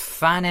 which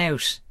fan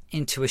out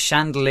into a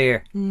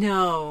chandelier,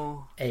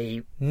 No.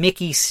 a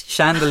Mickey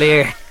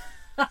chandelier.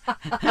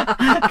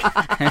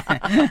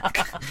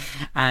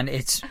 And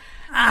it's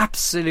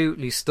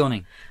absolutely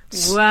stunning.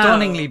 Wow.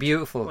 Stunningly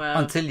beautiful. Wow.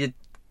 Until you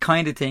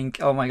kind of think,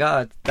 oh my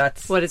God,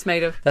 that's What it's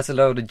made of. a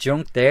load of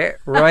junk there,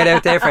 right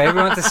out there for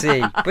everyone to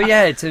see. But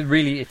yeah, it's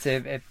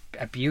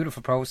a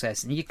beautiful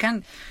process, and you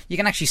can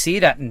actually see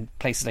that in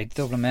places like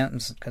the Dublin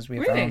Mountains, because we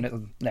have our Really? own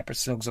little leopard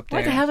slugs up Why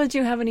there. the hell did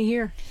you have any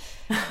here?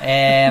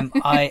 I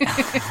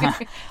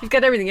You've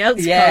got everything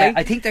else, yeah, Polly.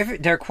 I think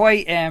they're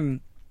quite.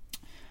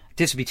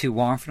 This would be too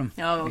warm for them.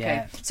 Oh, okay.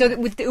 Yeah. So it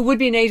would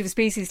be a native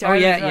species to Oh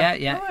Ireland yeah, as well?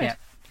 yeah, Right. yeah,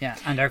 yeah.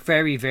 And they're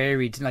very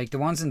varied. Like the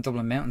ones in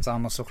Dublin Mountains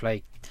almost look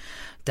like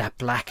that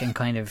black and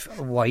kind of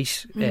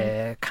white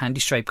candy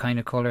stripe kind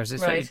of colours.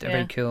 It's Right, they're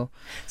very cool.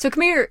 So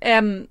come here.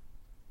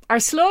 Are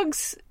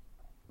slugs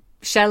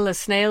shellless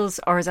snails,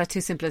 or is that too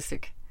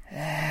simplistic?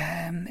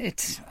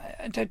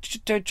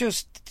 They're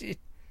just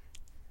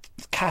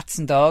cats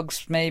and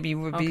dogs. Maybe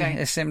would be Okay.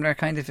 a similar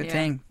kind of a Yeah,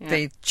 thing. yeah.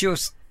 They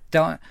just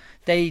don't.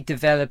 They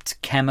developed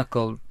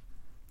chemical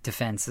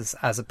defences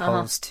as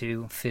opposed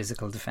to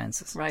physical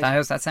defences. Right.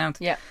 How's that sound?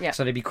 Yeah, yeah.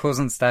 So they'd be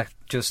cousins that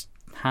just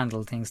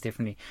handle things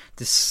differently.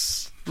 The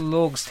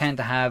slugs tend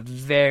to have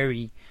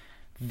very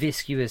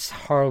viscous,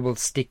 horrible,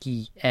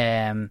 sticky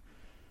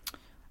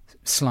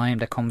slime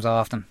that comes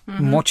off them.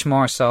 Much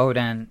more so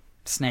than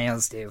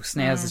snails do.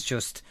 Snails is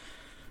just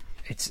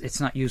it's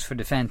not used for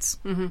defence.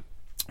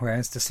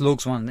 Whereas the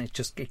slugs one,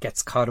 it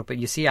gets caught up.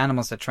 You see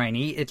animals that try and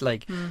eat it,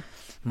 like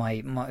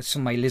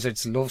some of my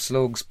lizards love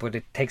slugs, but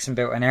it takes them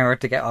about an hour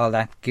to get all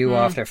that goo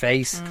off their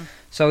face.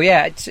 So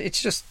yeah,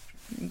 it's just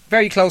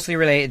very closely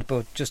related,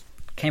 but just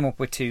came up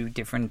with two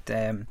different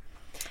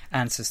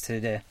answers to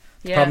the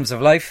problems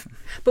of life.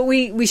 But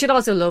we should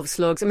also love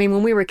slugs. I mean,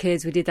 when we were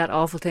kids, we did that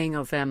awful thing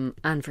of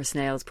and for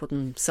snails,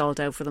 putting salt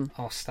out for them.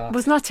 Oh, stop!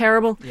 Wasn't that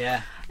terrible?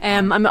 Yeah.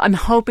 I'm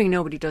hoping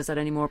nobody does that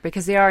anymore,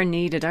 because they are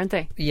needed, aren't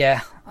they?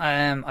 Yeah,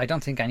 I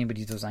don't think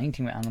anybody does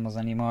anything with animals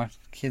anymore.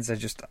 Kids are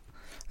just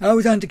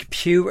always on the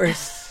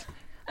computers,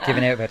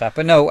 giving out about that.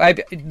 But no, I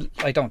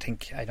don't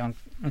think I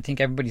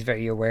think everybody's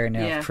very aware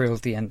now of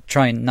cruelty and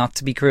trying not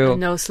to be cruel.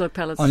 No slug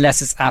pellets.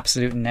 Unless it's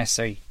absolutely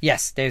necessary.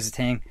 Yes, there's the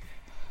thing.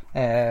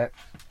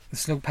 The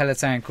slug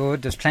pellets aren't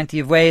good. There's plenty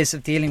of ways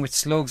of dealing with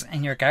slugs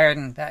in your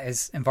garden that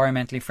is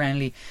environmentally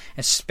friendly,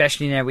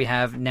 especially now we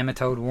have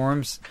nematode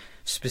worms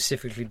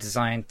specifically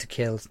designed to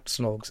kill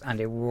slugs, and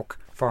they work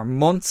for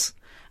months,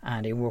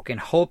 and they work in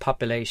whole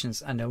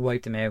populations, and they'll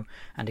wipe them out,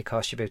 and they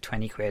cost you about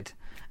 20 quid,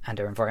 and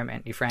they're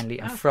environmentally friendly.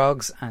 And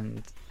frogs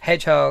and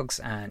hedgehogs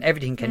and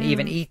everything can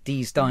even eat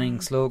these dying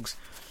slugs,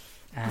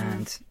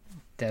 and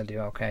they'll do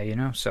okay, you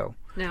know. So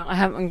Now I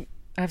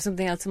have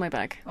something else in my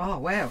bag. oh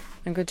wow.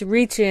 I'm going to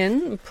reach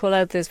in and pull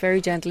out this very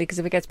gently, because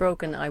if it gets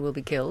broken, I will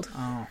be killed.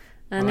 Oh,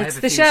 And well, I it's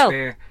have a the few shell.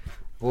 spare.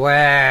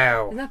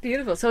 Wow. Isn't that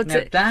beautiful? So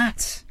it's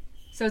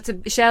Now it's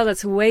a shell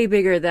that's way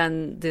bigger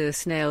than the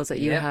snails that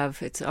you Yeah.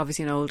 have. It's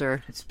obviously an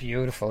older. it's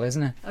beautiful,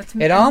 isn't it? It's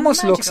It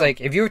almost looks magical.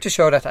 like, if you were to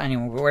show that to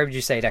anyone, where would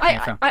you say that came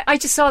from? I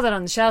just saw that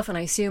on the shelf and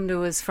I assumed it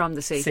was from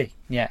the sea. See,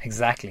 yeah,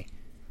 exactly.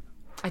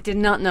 I did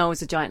not know it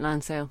was a giant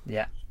land snail.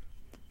 Yeah,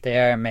 they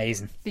are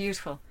amazing.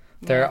 Beautiful.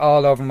 They're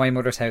all over my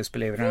mother's house,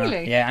 believe it or not.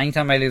 Really? Yeah,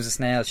 anytime I lose a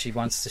snail, she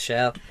wants the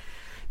shell.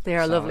 They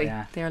are So, lovely.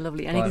 yeah. They are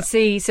lovely. And you But- can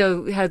see,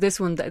 so how this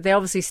one, they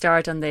obviously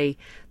start and they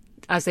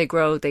as they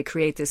grow, they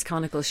create this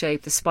conical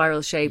shape, the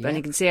spiral shape, and Yeah.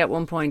 you can see at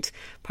one point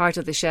part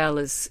of the shell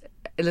is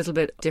a little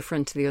bit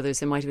different to the others.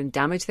 There might have been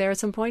damage there at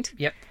some point.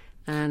 Yep.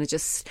 And it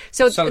just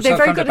so So they're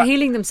very from the good at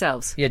healing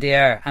themselves. Yeah, they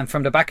are. And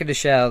from the back of the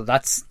shell,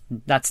 that's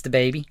the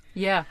baby.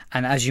 Yeah.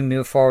 And as you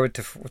move forward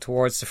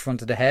towards the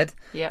front of the head,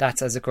 Yeah.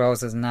 that's as it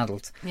grows as an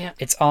adult. Yeah.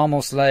 It's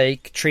almost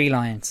like tree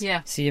lines.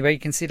 Yeah. See where you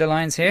can see the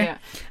lines here? Yeah.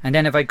 And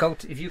then if you go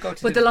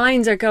to But the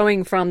lines are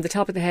going from the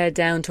top of the head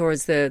down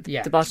towards the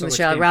bottom so of the it's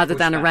shell being rather pushed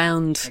than back.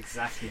 around.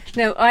 Exactly.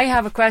 Now, I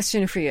have a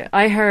question for you.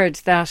 I heard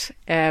that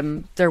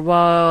there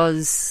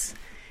was,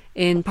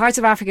 in parts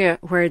of Africa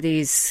where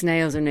these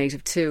snails are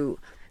native to,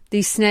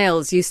 these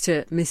snails used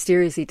to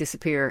mysteriously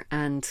disappear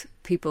and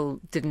people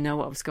didn't know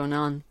what was going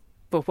on.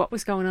 But what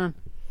was going on?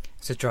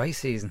 It's a dry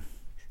season.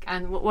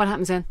 And what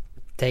happens then?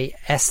 They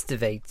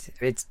estivate.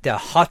 It's the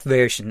hot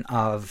version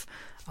of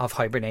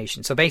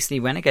hibernation. So basically,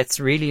 when it gets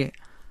really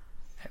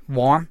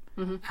warm,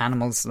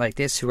 animals like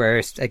this, who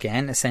are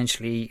again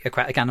essentially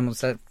aquatic animals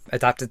that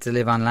adapted to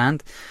live on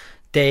land,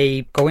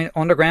 they go in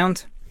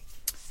underground,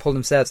 pull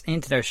themselves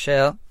into their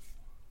shell,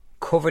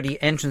 cover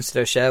the entrance to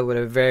their shell with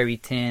a very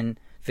thin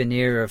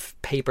veneer of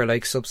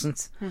paper-like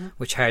substance,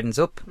 which hardens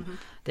up.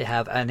 They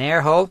have an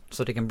air hole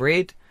so they can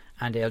breathe,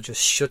 and they'll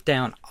just shut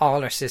down all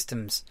their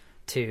systems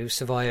to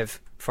survive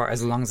for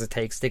as long as it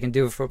takes. They can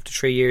do it for up to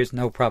 3 years,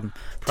 no problem.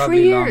 Probably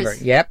 3 years? longer.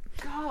 Yep.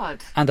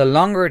 God. And the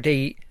longer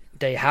they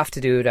have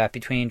to do that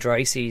between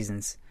dry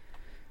seasons,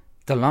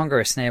 the longer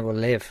a snail will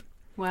live.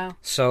 Wow.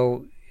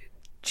 So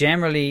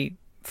generally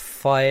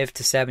 5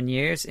 to 7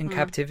 years in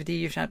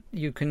captivity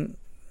you can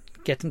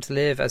get them to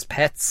live as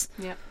pets.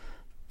 Yeah.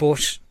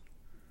 But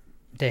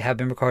they have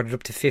been recorded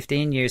up to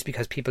 15 years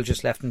because people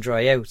just left them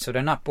dry out. So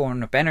they're not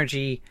burning up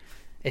energy.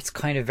 It's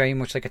kind of very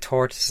much like a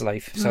tortoise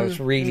life. So it's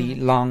really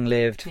long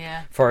lived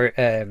Yeah. for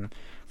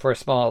a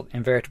small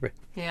invertebrate.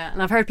 Yeah,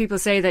 and I've heard people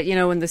say that, you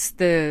know, when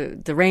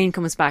the rain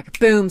comes back,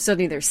 boom,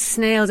 suddenly there's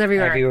snails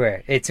everywhere.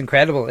 Everywhere. It's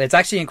incredible. It's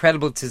actually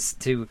incredible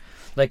to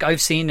like,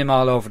 I've seen them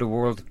all over the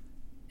world.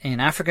 In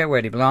Africa,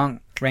 where they belong,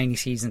 rainy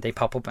season, they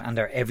pop up and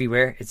they're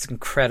everywhere. It's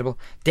incredible.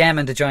 Them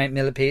and the giant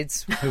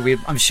millipedes, who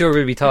I'm sure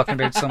we'll be talking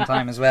about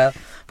sometime as well.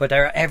 But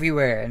they're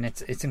everywhere, and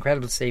it's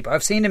incredible to see. But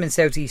I've seen them in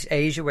Southeast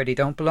Asia where they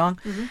don't belong,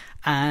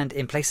 and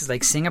in places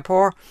like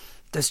Singapore,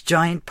 there's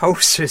giant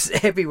posters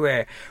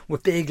everywhere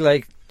with big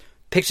like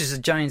pictures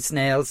of giant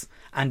snails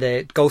and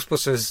the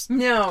Ghostbusters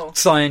No.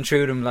 sign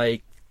through them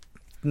like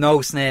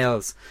no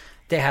snails.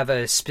 They have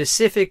a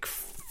specific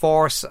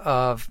force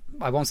of,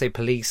 I won't say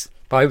police,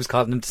 but I always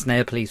call them the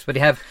snail police, but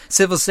they have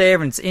civil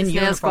servants in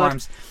Snail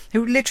uniforms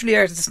who literally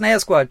are the snail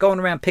squad, going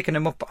around picking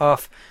them up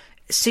off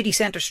city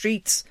centre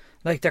streets.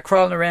 Like, they're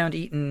crawling around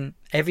eating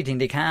everything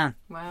they can.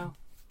 Wow.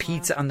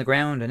 Pizza on the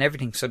ground and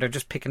everything, so they're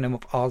just picking them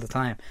up all the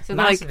time. So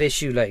Massive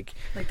issue, like.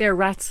 Like they're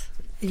rats.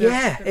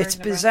 Yeah, They're it's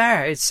version of rats.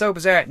 bizarre. It's so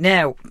bizarre.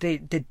 Now, the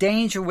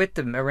danger with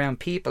them around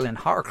people in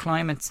hotter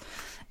climates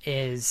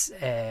is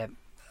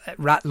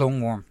rat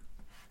lungworm.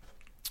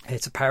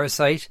 It's a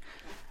parasite.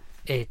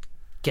 It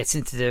gets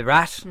into the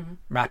rat.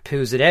 Rat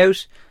poos it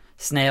out.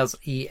 Snails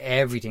eat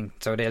everything.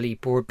 So they'll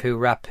eat bird poo,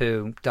 rat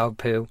poo, dog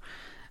poo.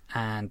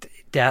 And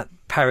that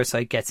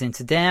parasite gets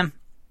into them.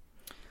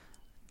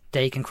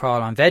 They can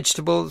crawl on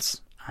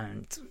vegetables,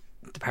 and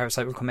the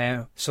parasite will come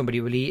out. Somebody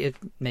will eat it.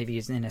 Maybe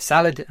it's in a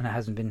salad and it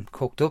hasn't been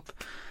cooked up,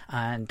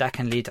 and that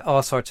can lead to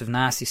all sorts of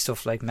nasty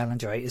stuff like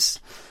meningitis.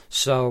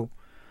 So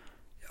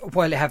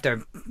while they have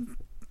their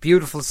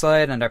beautiful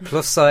side and their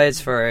plus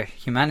sides for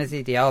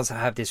humanity, they also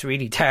have this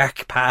really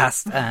dark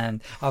past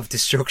and of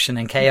destruction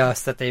and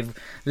chaos that they've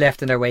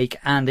left in their wake.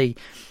 And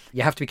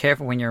you have to be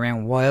careful when you're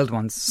around wild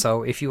ones.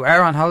 So if you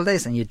are on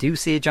holidays and you do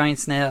see a giant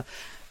snail,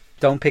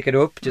 don't pick it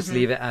up, just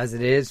leave it as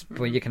it is,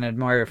 but you can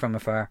admire it from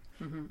afar.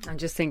 And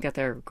just think that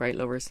they're great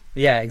lovers.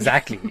 Yeah,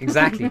 exactly.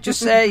 Just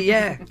say,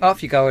 yeah,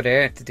 off you go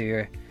there to do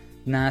your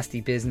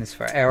nasty business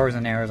for hours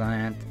and hours on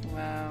end.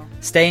 Wow.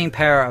 Staying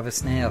power of a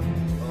snail. Do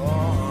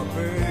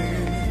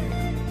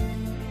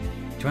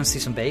you want to see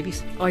some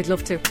babies? Oh, I'd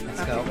love to.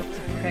 Let's go.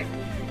 Okay.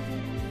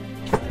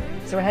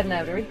 So we're heading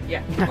out, are we?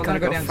 Yeah, Not we're gonna going to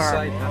go go down the far.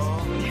 side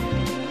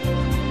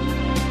passage.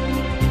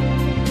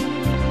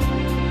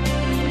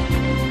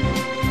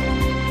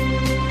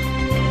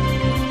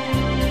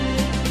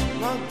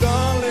 My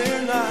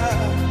darling, I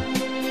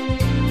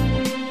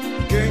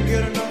can't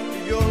get enough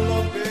of your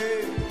love,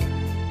 babe.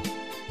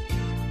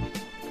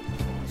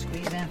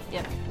 Squeeze in.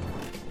 Yep.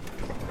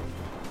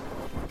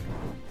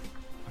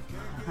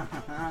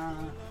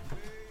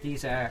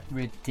 These are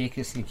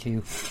ridiculously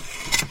cute.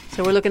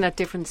 So we're looking at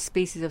different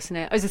species of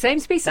snail. Oh, it's the same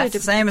species? That's or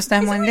the same as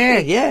them Is it one there.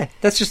 really? Yeah,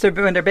 that's just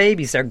when they're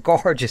babies. They're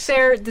gorgeous.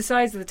 They're the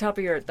size of the top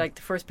of your, like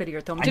the first bit of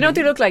your thumb. Do you know what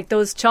they look like?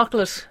 Those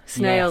chocolate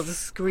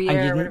snails, Gruyere, And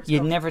whatever it's you'd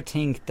called. never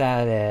think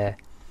that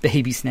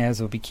baby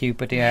snails would be cute,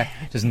 but they are.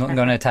 There's nothing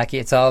going to attack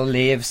you. It's all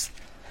leaves.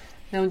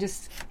 No,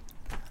 just,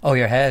 Oh,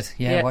 your head.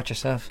 Yeah, Yeah. watch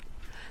yourself.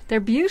 they're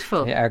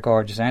beautiful. They are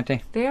gorgeous, aren't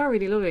they? They are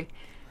really lovely.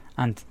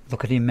 And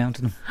look at him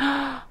mounting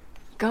them.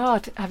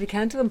 God, have you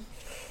counted them?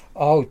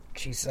 Oh,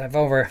 jeez, I've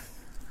over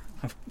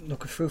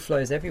Look at fruit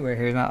flies everywhere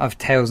here. I've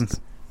thousands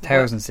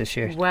this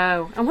year.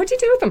 Wow. And what do you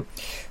do with them?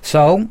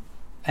 So,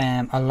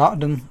 a lot of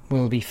them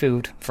will be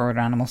food for other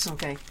animals.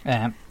 Okay.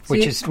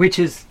 Which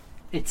is.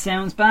 It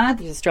sounds bad.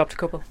 You just dropped a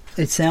couple.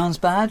 It sounds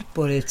bad,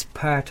 but it's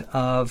part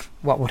of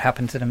what would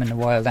happen to them in the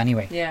wild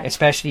anyway. Yeah.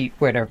 Especially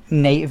where they're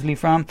natively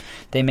from.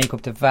 They make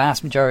up the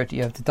vast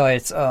majority of the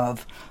diets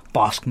of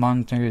bosque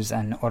monitors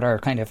and other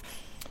kind of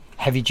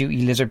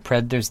heavy-duty lizard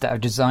predators that are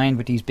designed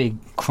with these big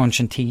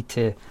crunching teeth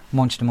to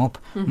munch them up.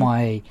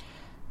 My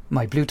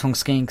blue-tongue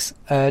skinks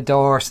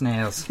adore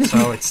snails.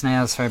 So it's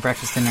snails for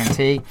breakfast, dinner and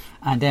tea.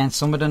 And then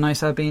some of the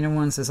nice albino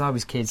ones, there's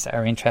always kids that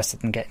are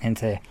interested in getting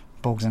into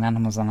bugs and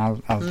animals, and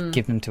I'll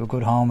give them to a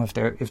good home if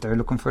they're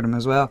looking for them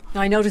as well.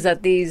 Now, I noticed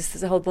that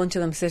there's a whole bunch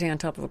of them sitting on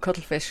top of a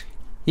cuttlefish.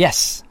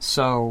 Yes,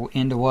 so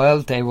in the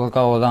wild they will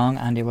go along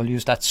and they will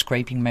use that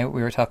scraping mouth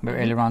we were talking about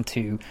earlier on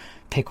to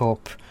pick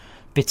up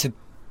bits of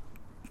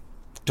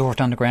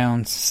dirt on the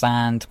ground,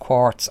 sand,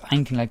 quartz,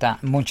 anything like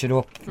that, munch it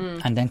up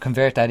and then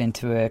convert that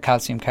into a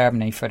calcium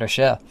carbonate for their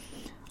shell.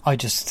 I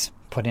just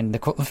put in the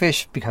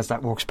cuttlefish because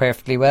that works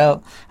perfectly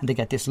well, and they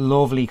get this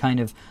lovely kind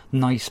of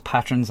nice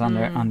patterns on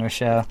their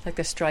shell. Like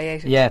they're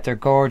striated. Yeah, they're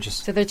gorgeous.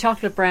 So they're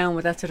chocolate brown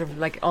with that sort of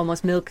like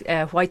almost milk,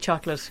 white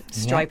chocolate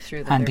stripe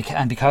through them.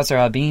 And because they're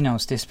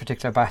albinos, this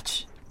particular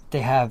batch,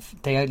 they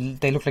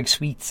look like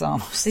sweets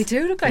almost. They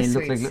do look like sweets.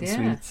 sweets. They look like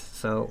little sweets.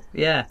 So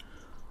yeah,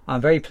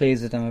 I'm very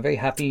pleased with them. I'm very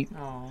happy.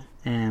 Oh,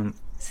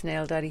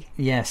 Snail Daddy.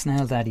 Yeah,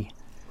 Snail Daddy.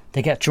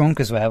 They get drunk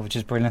as well, which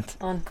is brilliant.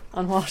 On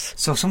what?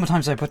 So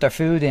sometimes I put their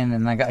food in,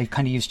 and I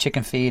kind of use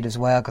chicken feed as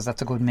well because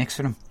that's a good mix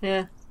for them.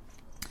 Yeah.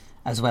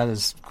 As well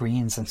as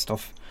greens and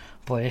stuff.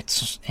 But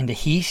it's in the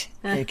heat,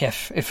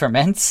 it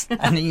ferments,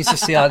 and then you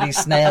just see all these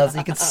snails.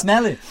 You can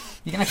smell it.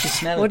 You can actually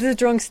smell it. What does a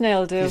drunk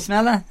snail do? You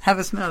smell it? Have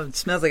a smell. It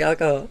smells like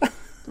alcohol. Oh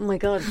my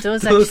god, it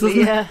does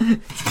actually, yeah.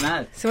 It's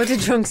mad. So what do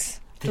drunk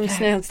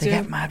snails do? They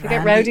get mad They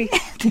randy. get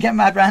rowdy. They get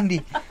mad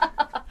randy.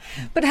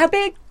 But how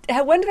big,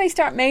 when do they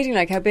start mating?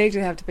 Like, how big do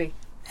they have to be?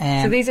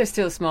 So these are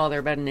still small, they're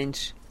about an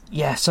inch.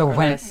 Yeah, so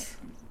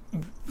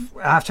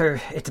after,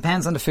 it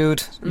depends on the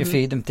food you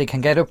feed them. They can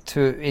get up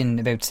to in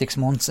about 6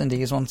 months in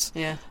these ones.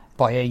 Yeah.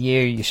 By a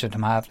year you should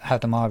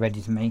have them all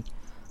ready to mate.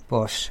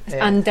 But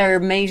and they're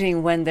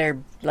mating when they're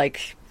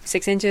like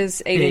 6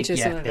 inches, 8 inches,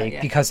 yeah, something big, like that.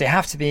 Yeah. because they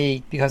have to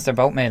be, because they're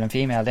both male and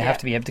female, they have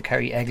to be able to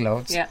carry egg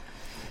loads. Yeah.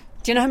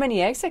 Do you know how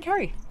many eggs they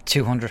carry?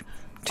 200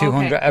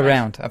 Okay,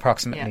 around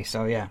approximately. Yeah.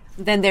 So yeah.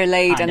 Then they're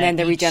laid and then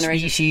they're each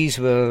regenerated. species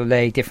will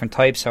lay different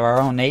types. So our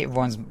own native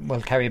ones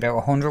will carry about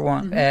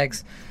 100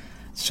 eggs.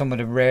 Some of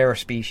the rarer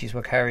species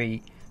will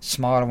carry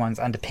smaller ones,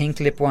 and the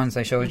pink lip ones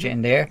I showed you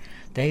in there,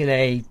 they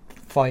lay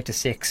 5 to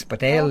 6, but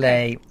they'll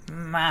lay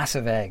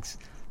massive eggs.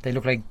 They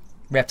look like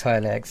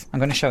reptile eggs. I'm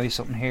going to show you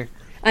something here.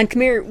 And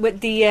come here, with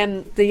the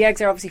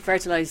eggs are obviously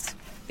fertilised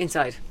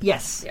inside.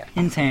 Yes, Yeah.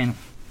 internal.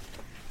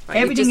 Right,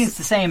 Everything is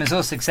the same as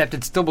us except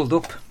it's doubled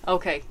up.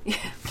 Okay,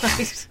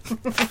 right.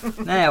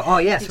 Now, oh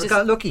yes, we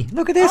got lucky.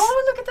 Look at this.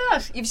 Oh, look at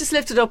that. You've just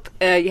lifted up,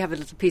 you have a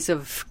little piece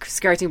of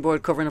skirting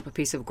board covering up a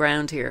piece of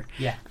ground here.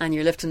 Yeah. And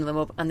you're lifting them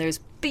up, and there's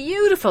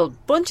beautiful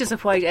bunches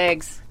of white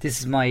eggs. This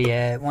is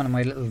my one of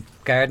my little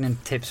gardening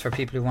tips for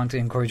people who want to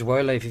encourage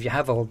wildlife.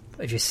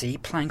 If you see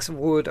planks of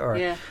wood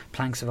or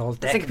planks of old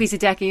It's like decking, a piece of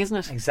decking, isn't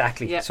it?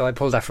 exactly. Yeah. So I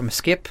pulled that from a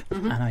skip,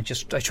 and I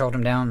throw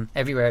them down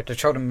everywhere. I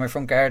throw them in my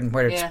front garden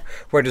where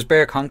there's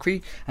bare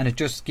concrete, and it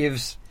just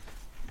gives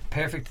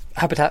perfect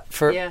habitat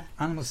for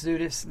animals to do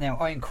this. Now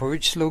I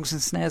encourage slugs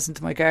and snails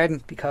into my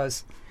garden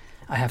because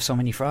I have so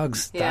many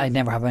frogs that I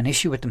never have an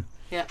issue with them.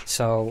 Yeah.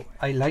 So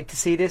I like to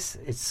see this.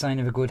 It's a sign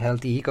of a good,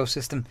 healthy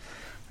ecosystem,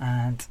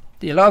 and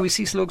you'll always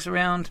see slugs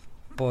around,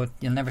 but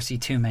you'll never see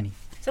too many.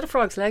 Is that a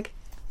frog's leg?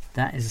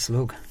 That is a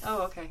slug.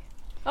 Oh, okay.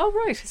 Oh,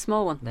 right, a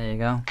small one. There you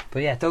go.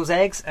 But yeah, those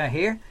eggs are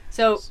here.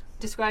 So,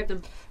 describe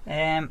them.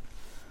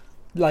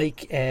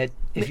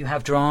 If you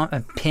have drawn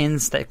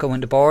pins that go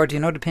in the board, you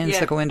know the pins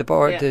that go in the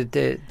board,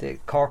 the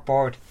cork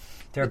board,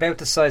 they're about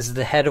the size of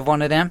the head of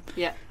one of them.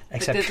 Yeah.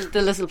 Except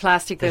the little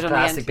plastic bit on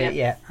plastic the end.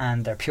 bit,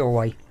 and they're pure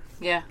white.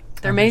 Yeah.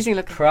 They're amazing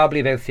looking. Probably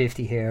about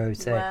 50 here, I would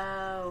say.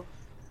 Wow.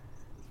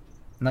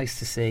 Nice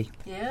to see.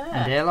 Yeah.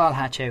 And they'll all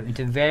hatch out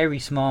into very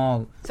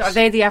small. So are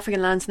they the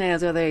African land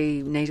snails or are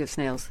they native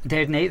snails?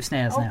 They're native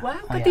snails now.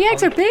 Wow. But the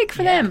eggs are big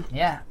for them.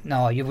 Yeah.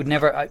 No, you would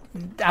never.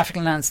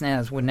 African land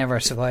snails would never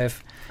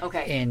survive.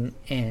 Okay.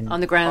 In on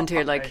the ground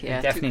here, like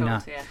definitely too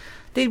not. cold,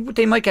 yeah.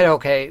 They might get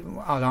okay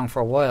along for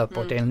a while,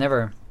 but they'll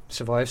never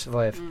survive.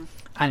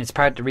 And it's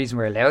part of the reason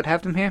we're allowed to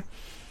have them here.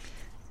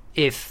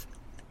 If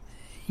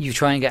you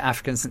try and get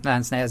African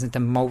land snails into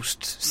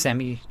most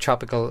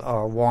semi-tropical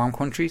or warm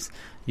countries,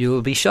 you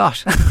will be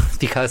shot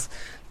because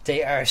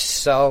they are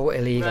so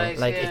illegal.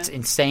 Right, it's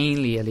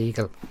insanely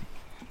illegal.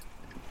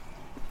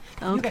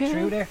 Okay. You get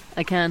through there?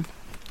 I can.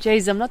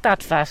 Jeez, I'm not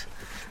that fat.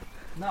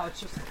 No,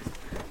 it's just.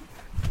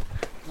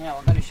 Yeah,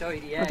 I'm going to show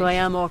you the eggs. Although I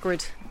am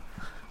awkward.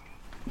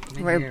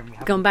 We're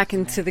going back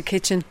into the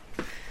kitchen.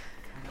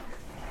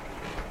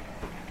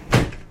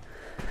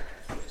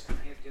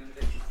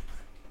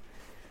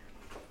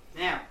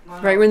 Now,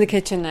 Right, we're in the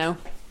kitchen now.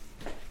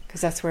 Because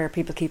that's where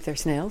people keep their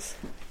snails.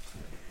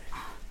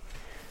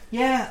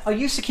 Yeah, I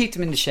used to keep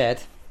them in the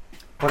shed,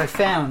 but I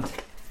found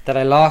that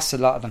I lost a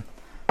lot of them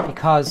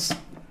because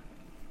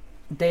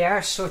they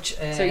are such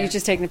a... So you're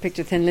just taking a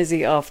picture of Thin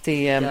Lizzy off the...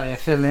 yeah,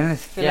 Phil in it.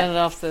 filling it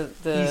off the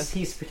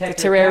He's protected,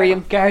 the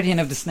terrarium. guardian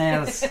of the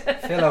snails.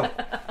 Philo.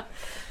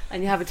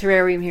 And you have a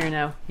terrarium here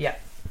now. Yeah.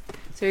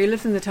 So you're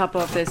lifting the top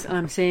off this, and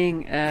I'm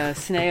seeing a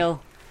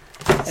snail,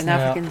 an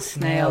African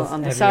snail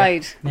on the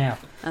everywhere. side. Now,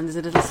 And there's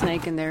a little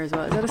snake in there as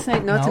well. Is that a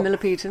snake? No, it's a No.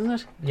 millipede, isn't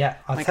it? yeah,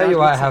 I'll My tell God, you it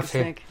what I looks like have a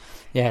here. snake.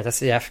 Yeah, that's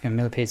the African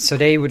millipedes. So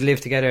they would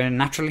live together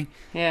naturally.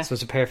 Yeah. So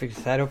it's a perfect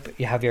setup.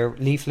 You have your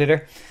leaf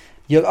litter.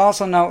 You'll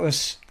also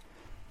notice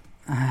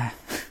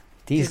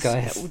these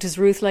guys. Does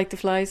Ruth like the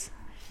flies?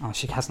 Oh,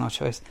 she has no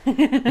choice.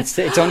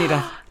 It's only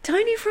that.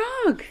 Tiny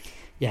frog.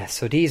 Yeah,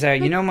 so these are,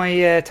 you know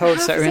my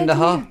toads Half that a are in the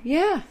hall? centimetre.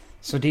 Yeah.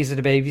 So these are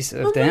the babies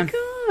of Oh them.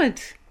 my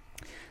God.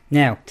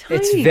 Now,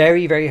 it's Tiny.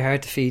 very, very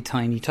hard to feed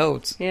tiny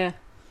toads. Yeah.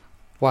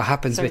 What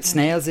happens Sorry, with thank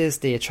snails is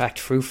they attract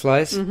fruit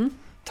flies. Mm-hmm.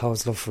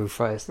 Toads love fruit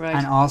flies. Right.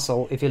 And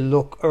also, if you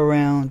look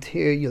around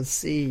here, you'll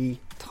see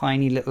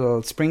tiny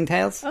little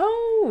springtails.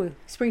 Oh,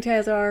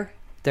 springtails are...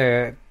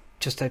 They're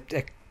just a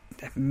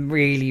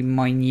really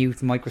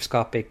minute,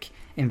 microscopic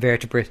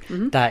invertebrate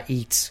Mm-hmm. that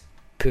eats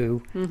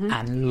poo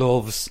and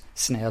loves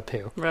snail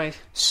poo. Right.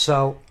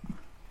 So,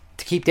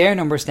 to keep their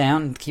numbers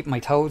down and keep my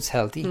toads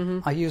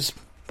healthy, I use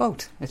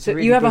both. It's So a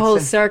really you have a good whole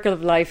thing. circle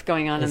of life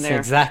going on That's in there.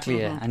 exactly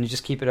it, and you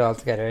just keep it all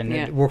together, and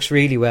Yeah. it works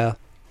really well.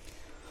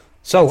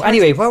 So,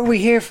 anyway, what were we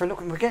here for?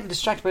 Look, we're getting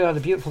distracted by all the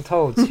beautiful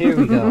toads. Here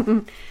we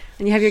go.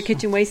 And you have your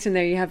kitchen waste in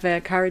there. You have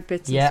carrot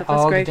bits and Yeah, stuff. That's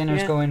all great. the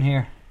dinners yeah. go in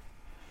here.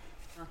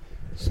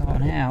 So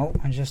now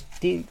I'm just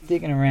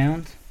digging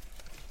around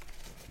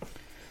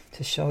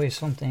to show you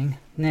something.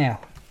 Now,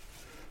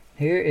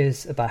 here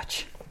is a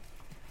batch.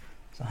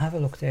 So have a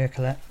look there,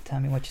 Colette. Tell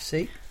me what you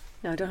see.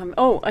 No, I don't have...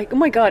 Oh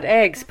my God,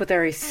 eggs. But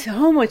they're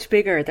so much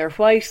bigger. They're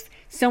white.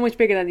 So much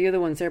bigger than the other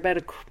ones. They're about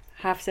a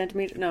half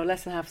centimetre. No,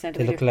 less than half They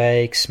centimetre. look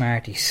like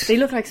Smarties. They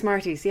look like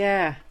Smarties,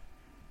 yeah.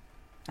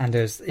 And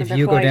there's, if they're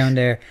you go white. down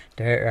there,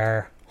 there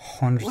are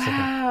hundreds of them.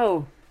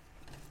 Wow.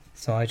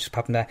 So I just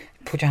pop them there.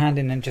 Put your hand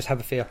in and just have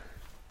a feel.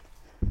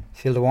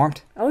 Feel the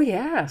warmth. Oh,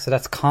 yeah. So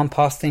that's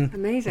composting.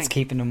 Amazing. It's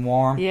keeping them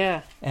warm.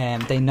 Yeah.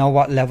 They know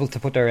what level to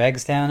put their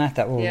eggs down at.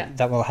 That will Yeah.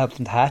 help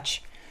them to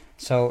hatch.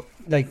 So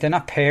like they're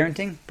not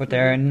parenting, but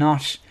they're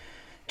not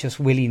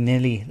just willy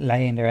nilly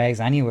laying their eggs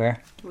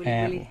anywhere.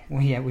 Willy-willy.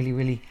 Well, yeah,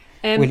 willy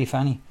Um, willy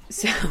fanny.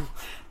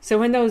 So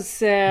when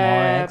those... More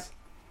eggs.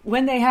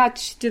 When they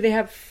hatch, do they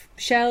have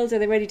shells? Are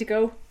they ready to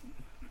go?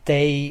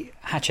 They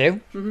hatch out.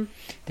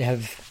 They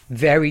have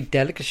very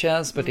delicate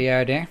shells, but they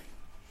are there.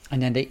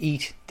 And then they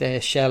eat the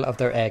shell of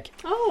their egg,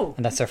 Oh.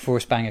 and that's their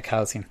first bang of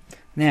calcium.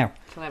 Now,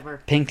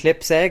 Clever. pink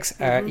lips eggs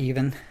are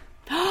even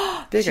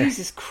bigger.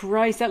 Jesus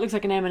Christ, that looks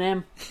like an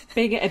M&M.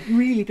 Big, a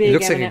really big It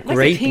looks like M&M. a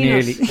grape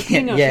peanut. nearly. A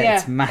peanut, Yeah,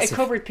 it's massive. A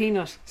covered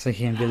peanut. So you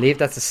can believe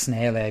that's a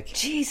snail egg.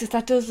 Jesus,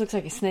 that does look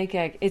like a snake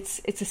egg. It's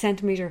a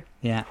centimetre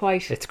Yeah,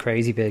 white. it's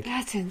crazy big.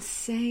 That's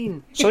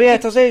insane. So yeah,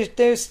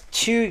 there's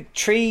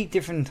three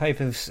different type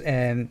of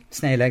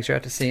snail eggs you're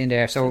at to see in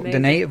there. So the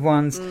Amazing. native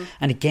ones,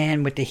 and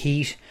again with the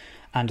heat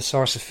and the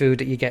source of food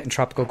that you get in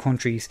tropical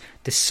countries,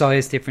 the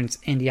size difference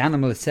in the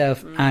animal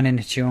itself and in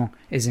its young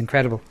is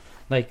incredible.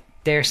 Like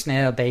their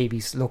snail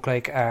babies look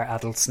like our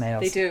adult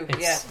snails. They do,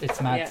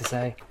 It's mad Yeah. to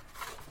say.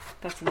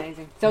 That's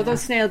amazing. So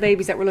those snail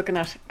babies that we're looking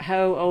at,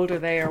 how old are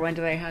they or when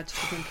do they hatch,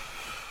 do you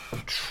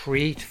think?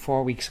 3 to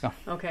 4 weeks ago.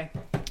 Okay.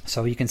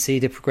 So you can see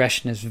the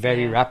progression is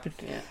very Yeah. rapid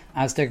Yeah.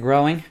 as they're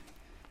growing.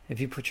 If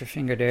you put your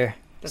finger there,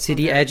 That's see not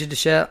the bad. edge of the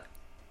shell.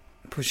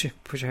 Push it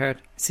hard.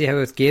 See how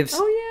it gives.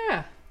 Oh,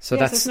 yeah. So Yes,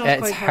 that's it's not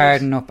it's quite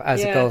hardening up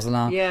as it Yeah, goes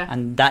along. yeah.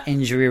 And that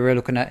injury we were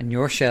looking at in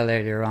your shell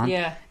earlier on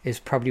Yeah. is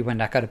probably when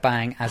that got a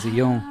bang as a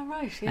young. Ah,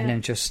 right, yeah. And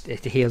then just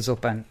it heals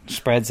up and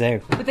spreads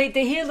out But they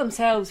heal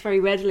themselves very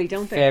readily,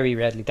 don't they? very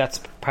readily. That's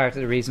part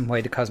of the reason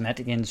why the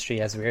cosmetic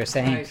industry, as we were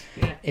saying, Right,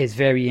 yeah. is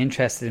very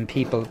interested in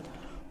people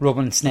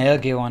rubbing snail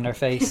goo on their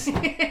face.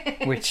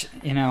 Which,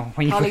 you know,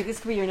 when you Holly, this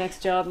could be your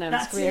next job now.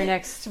 This could be your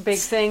next big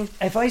thing.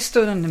 if I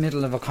stood in the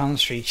middle of a O'Connell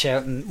Street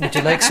shouting, "Would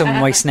you like some of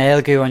my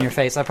snail goo on your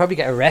face?" I'd probably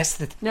get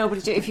arrested. No,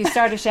 but if you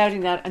started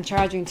shouting that and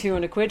charging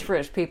 £200 for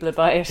it, people would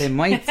buy it. They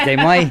might.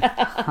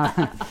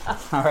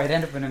 Alright,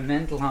 end up in a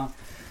mental home.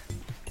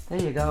 There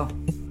you go.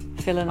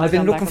 Filling I've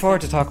been them looking back forward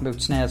up to talking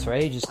about snails for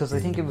ages because I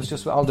think it was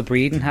just all the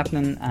breeding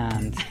happening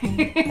and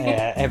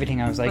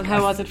everything. I was there. like, Well,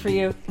 how was it for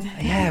you?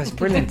 yeah, it was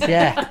brilliant.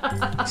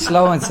 Yeah,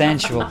 slow and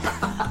sensual.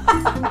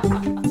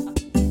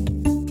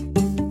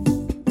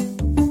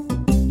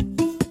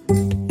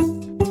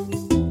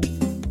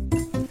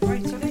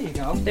 Right, so there you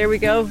go. There we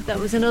go. That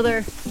was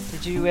another.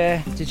 Did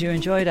you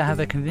enjoy that? Have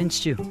I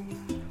convinced you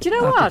Do you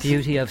know of what? the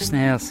beauty of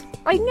snails?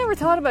 I never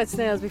thought about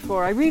snails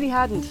before. I really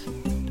hadn't.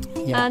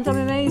 Yeah. And I'm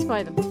amazed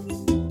by them.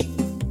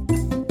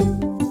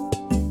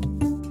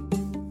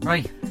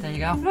 Right, there you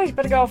go. Right,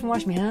 better go off and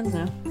wash my hands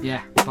now.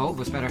 Yeah, both of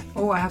us better.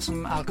 Oh, I have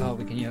some alcohol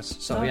we can use.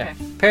 So Okay. yeah,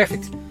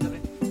 perfect.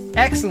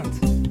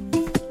 Excellent.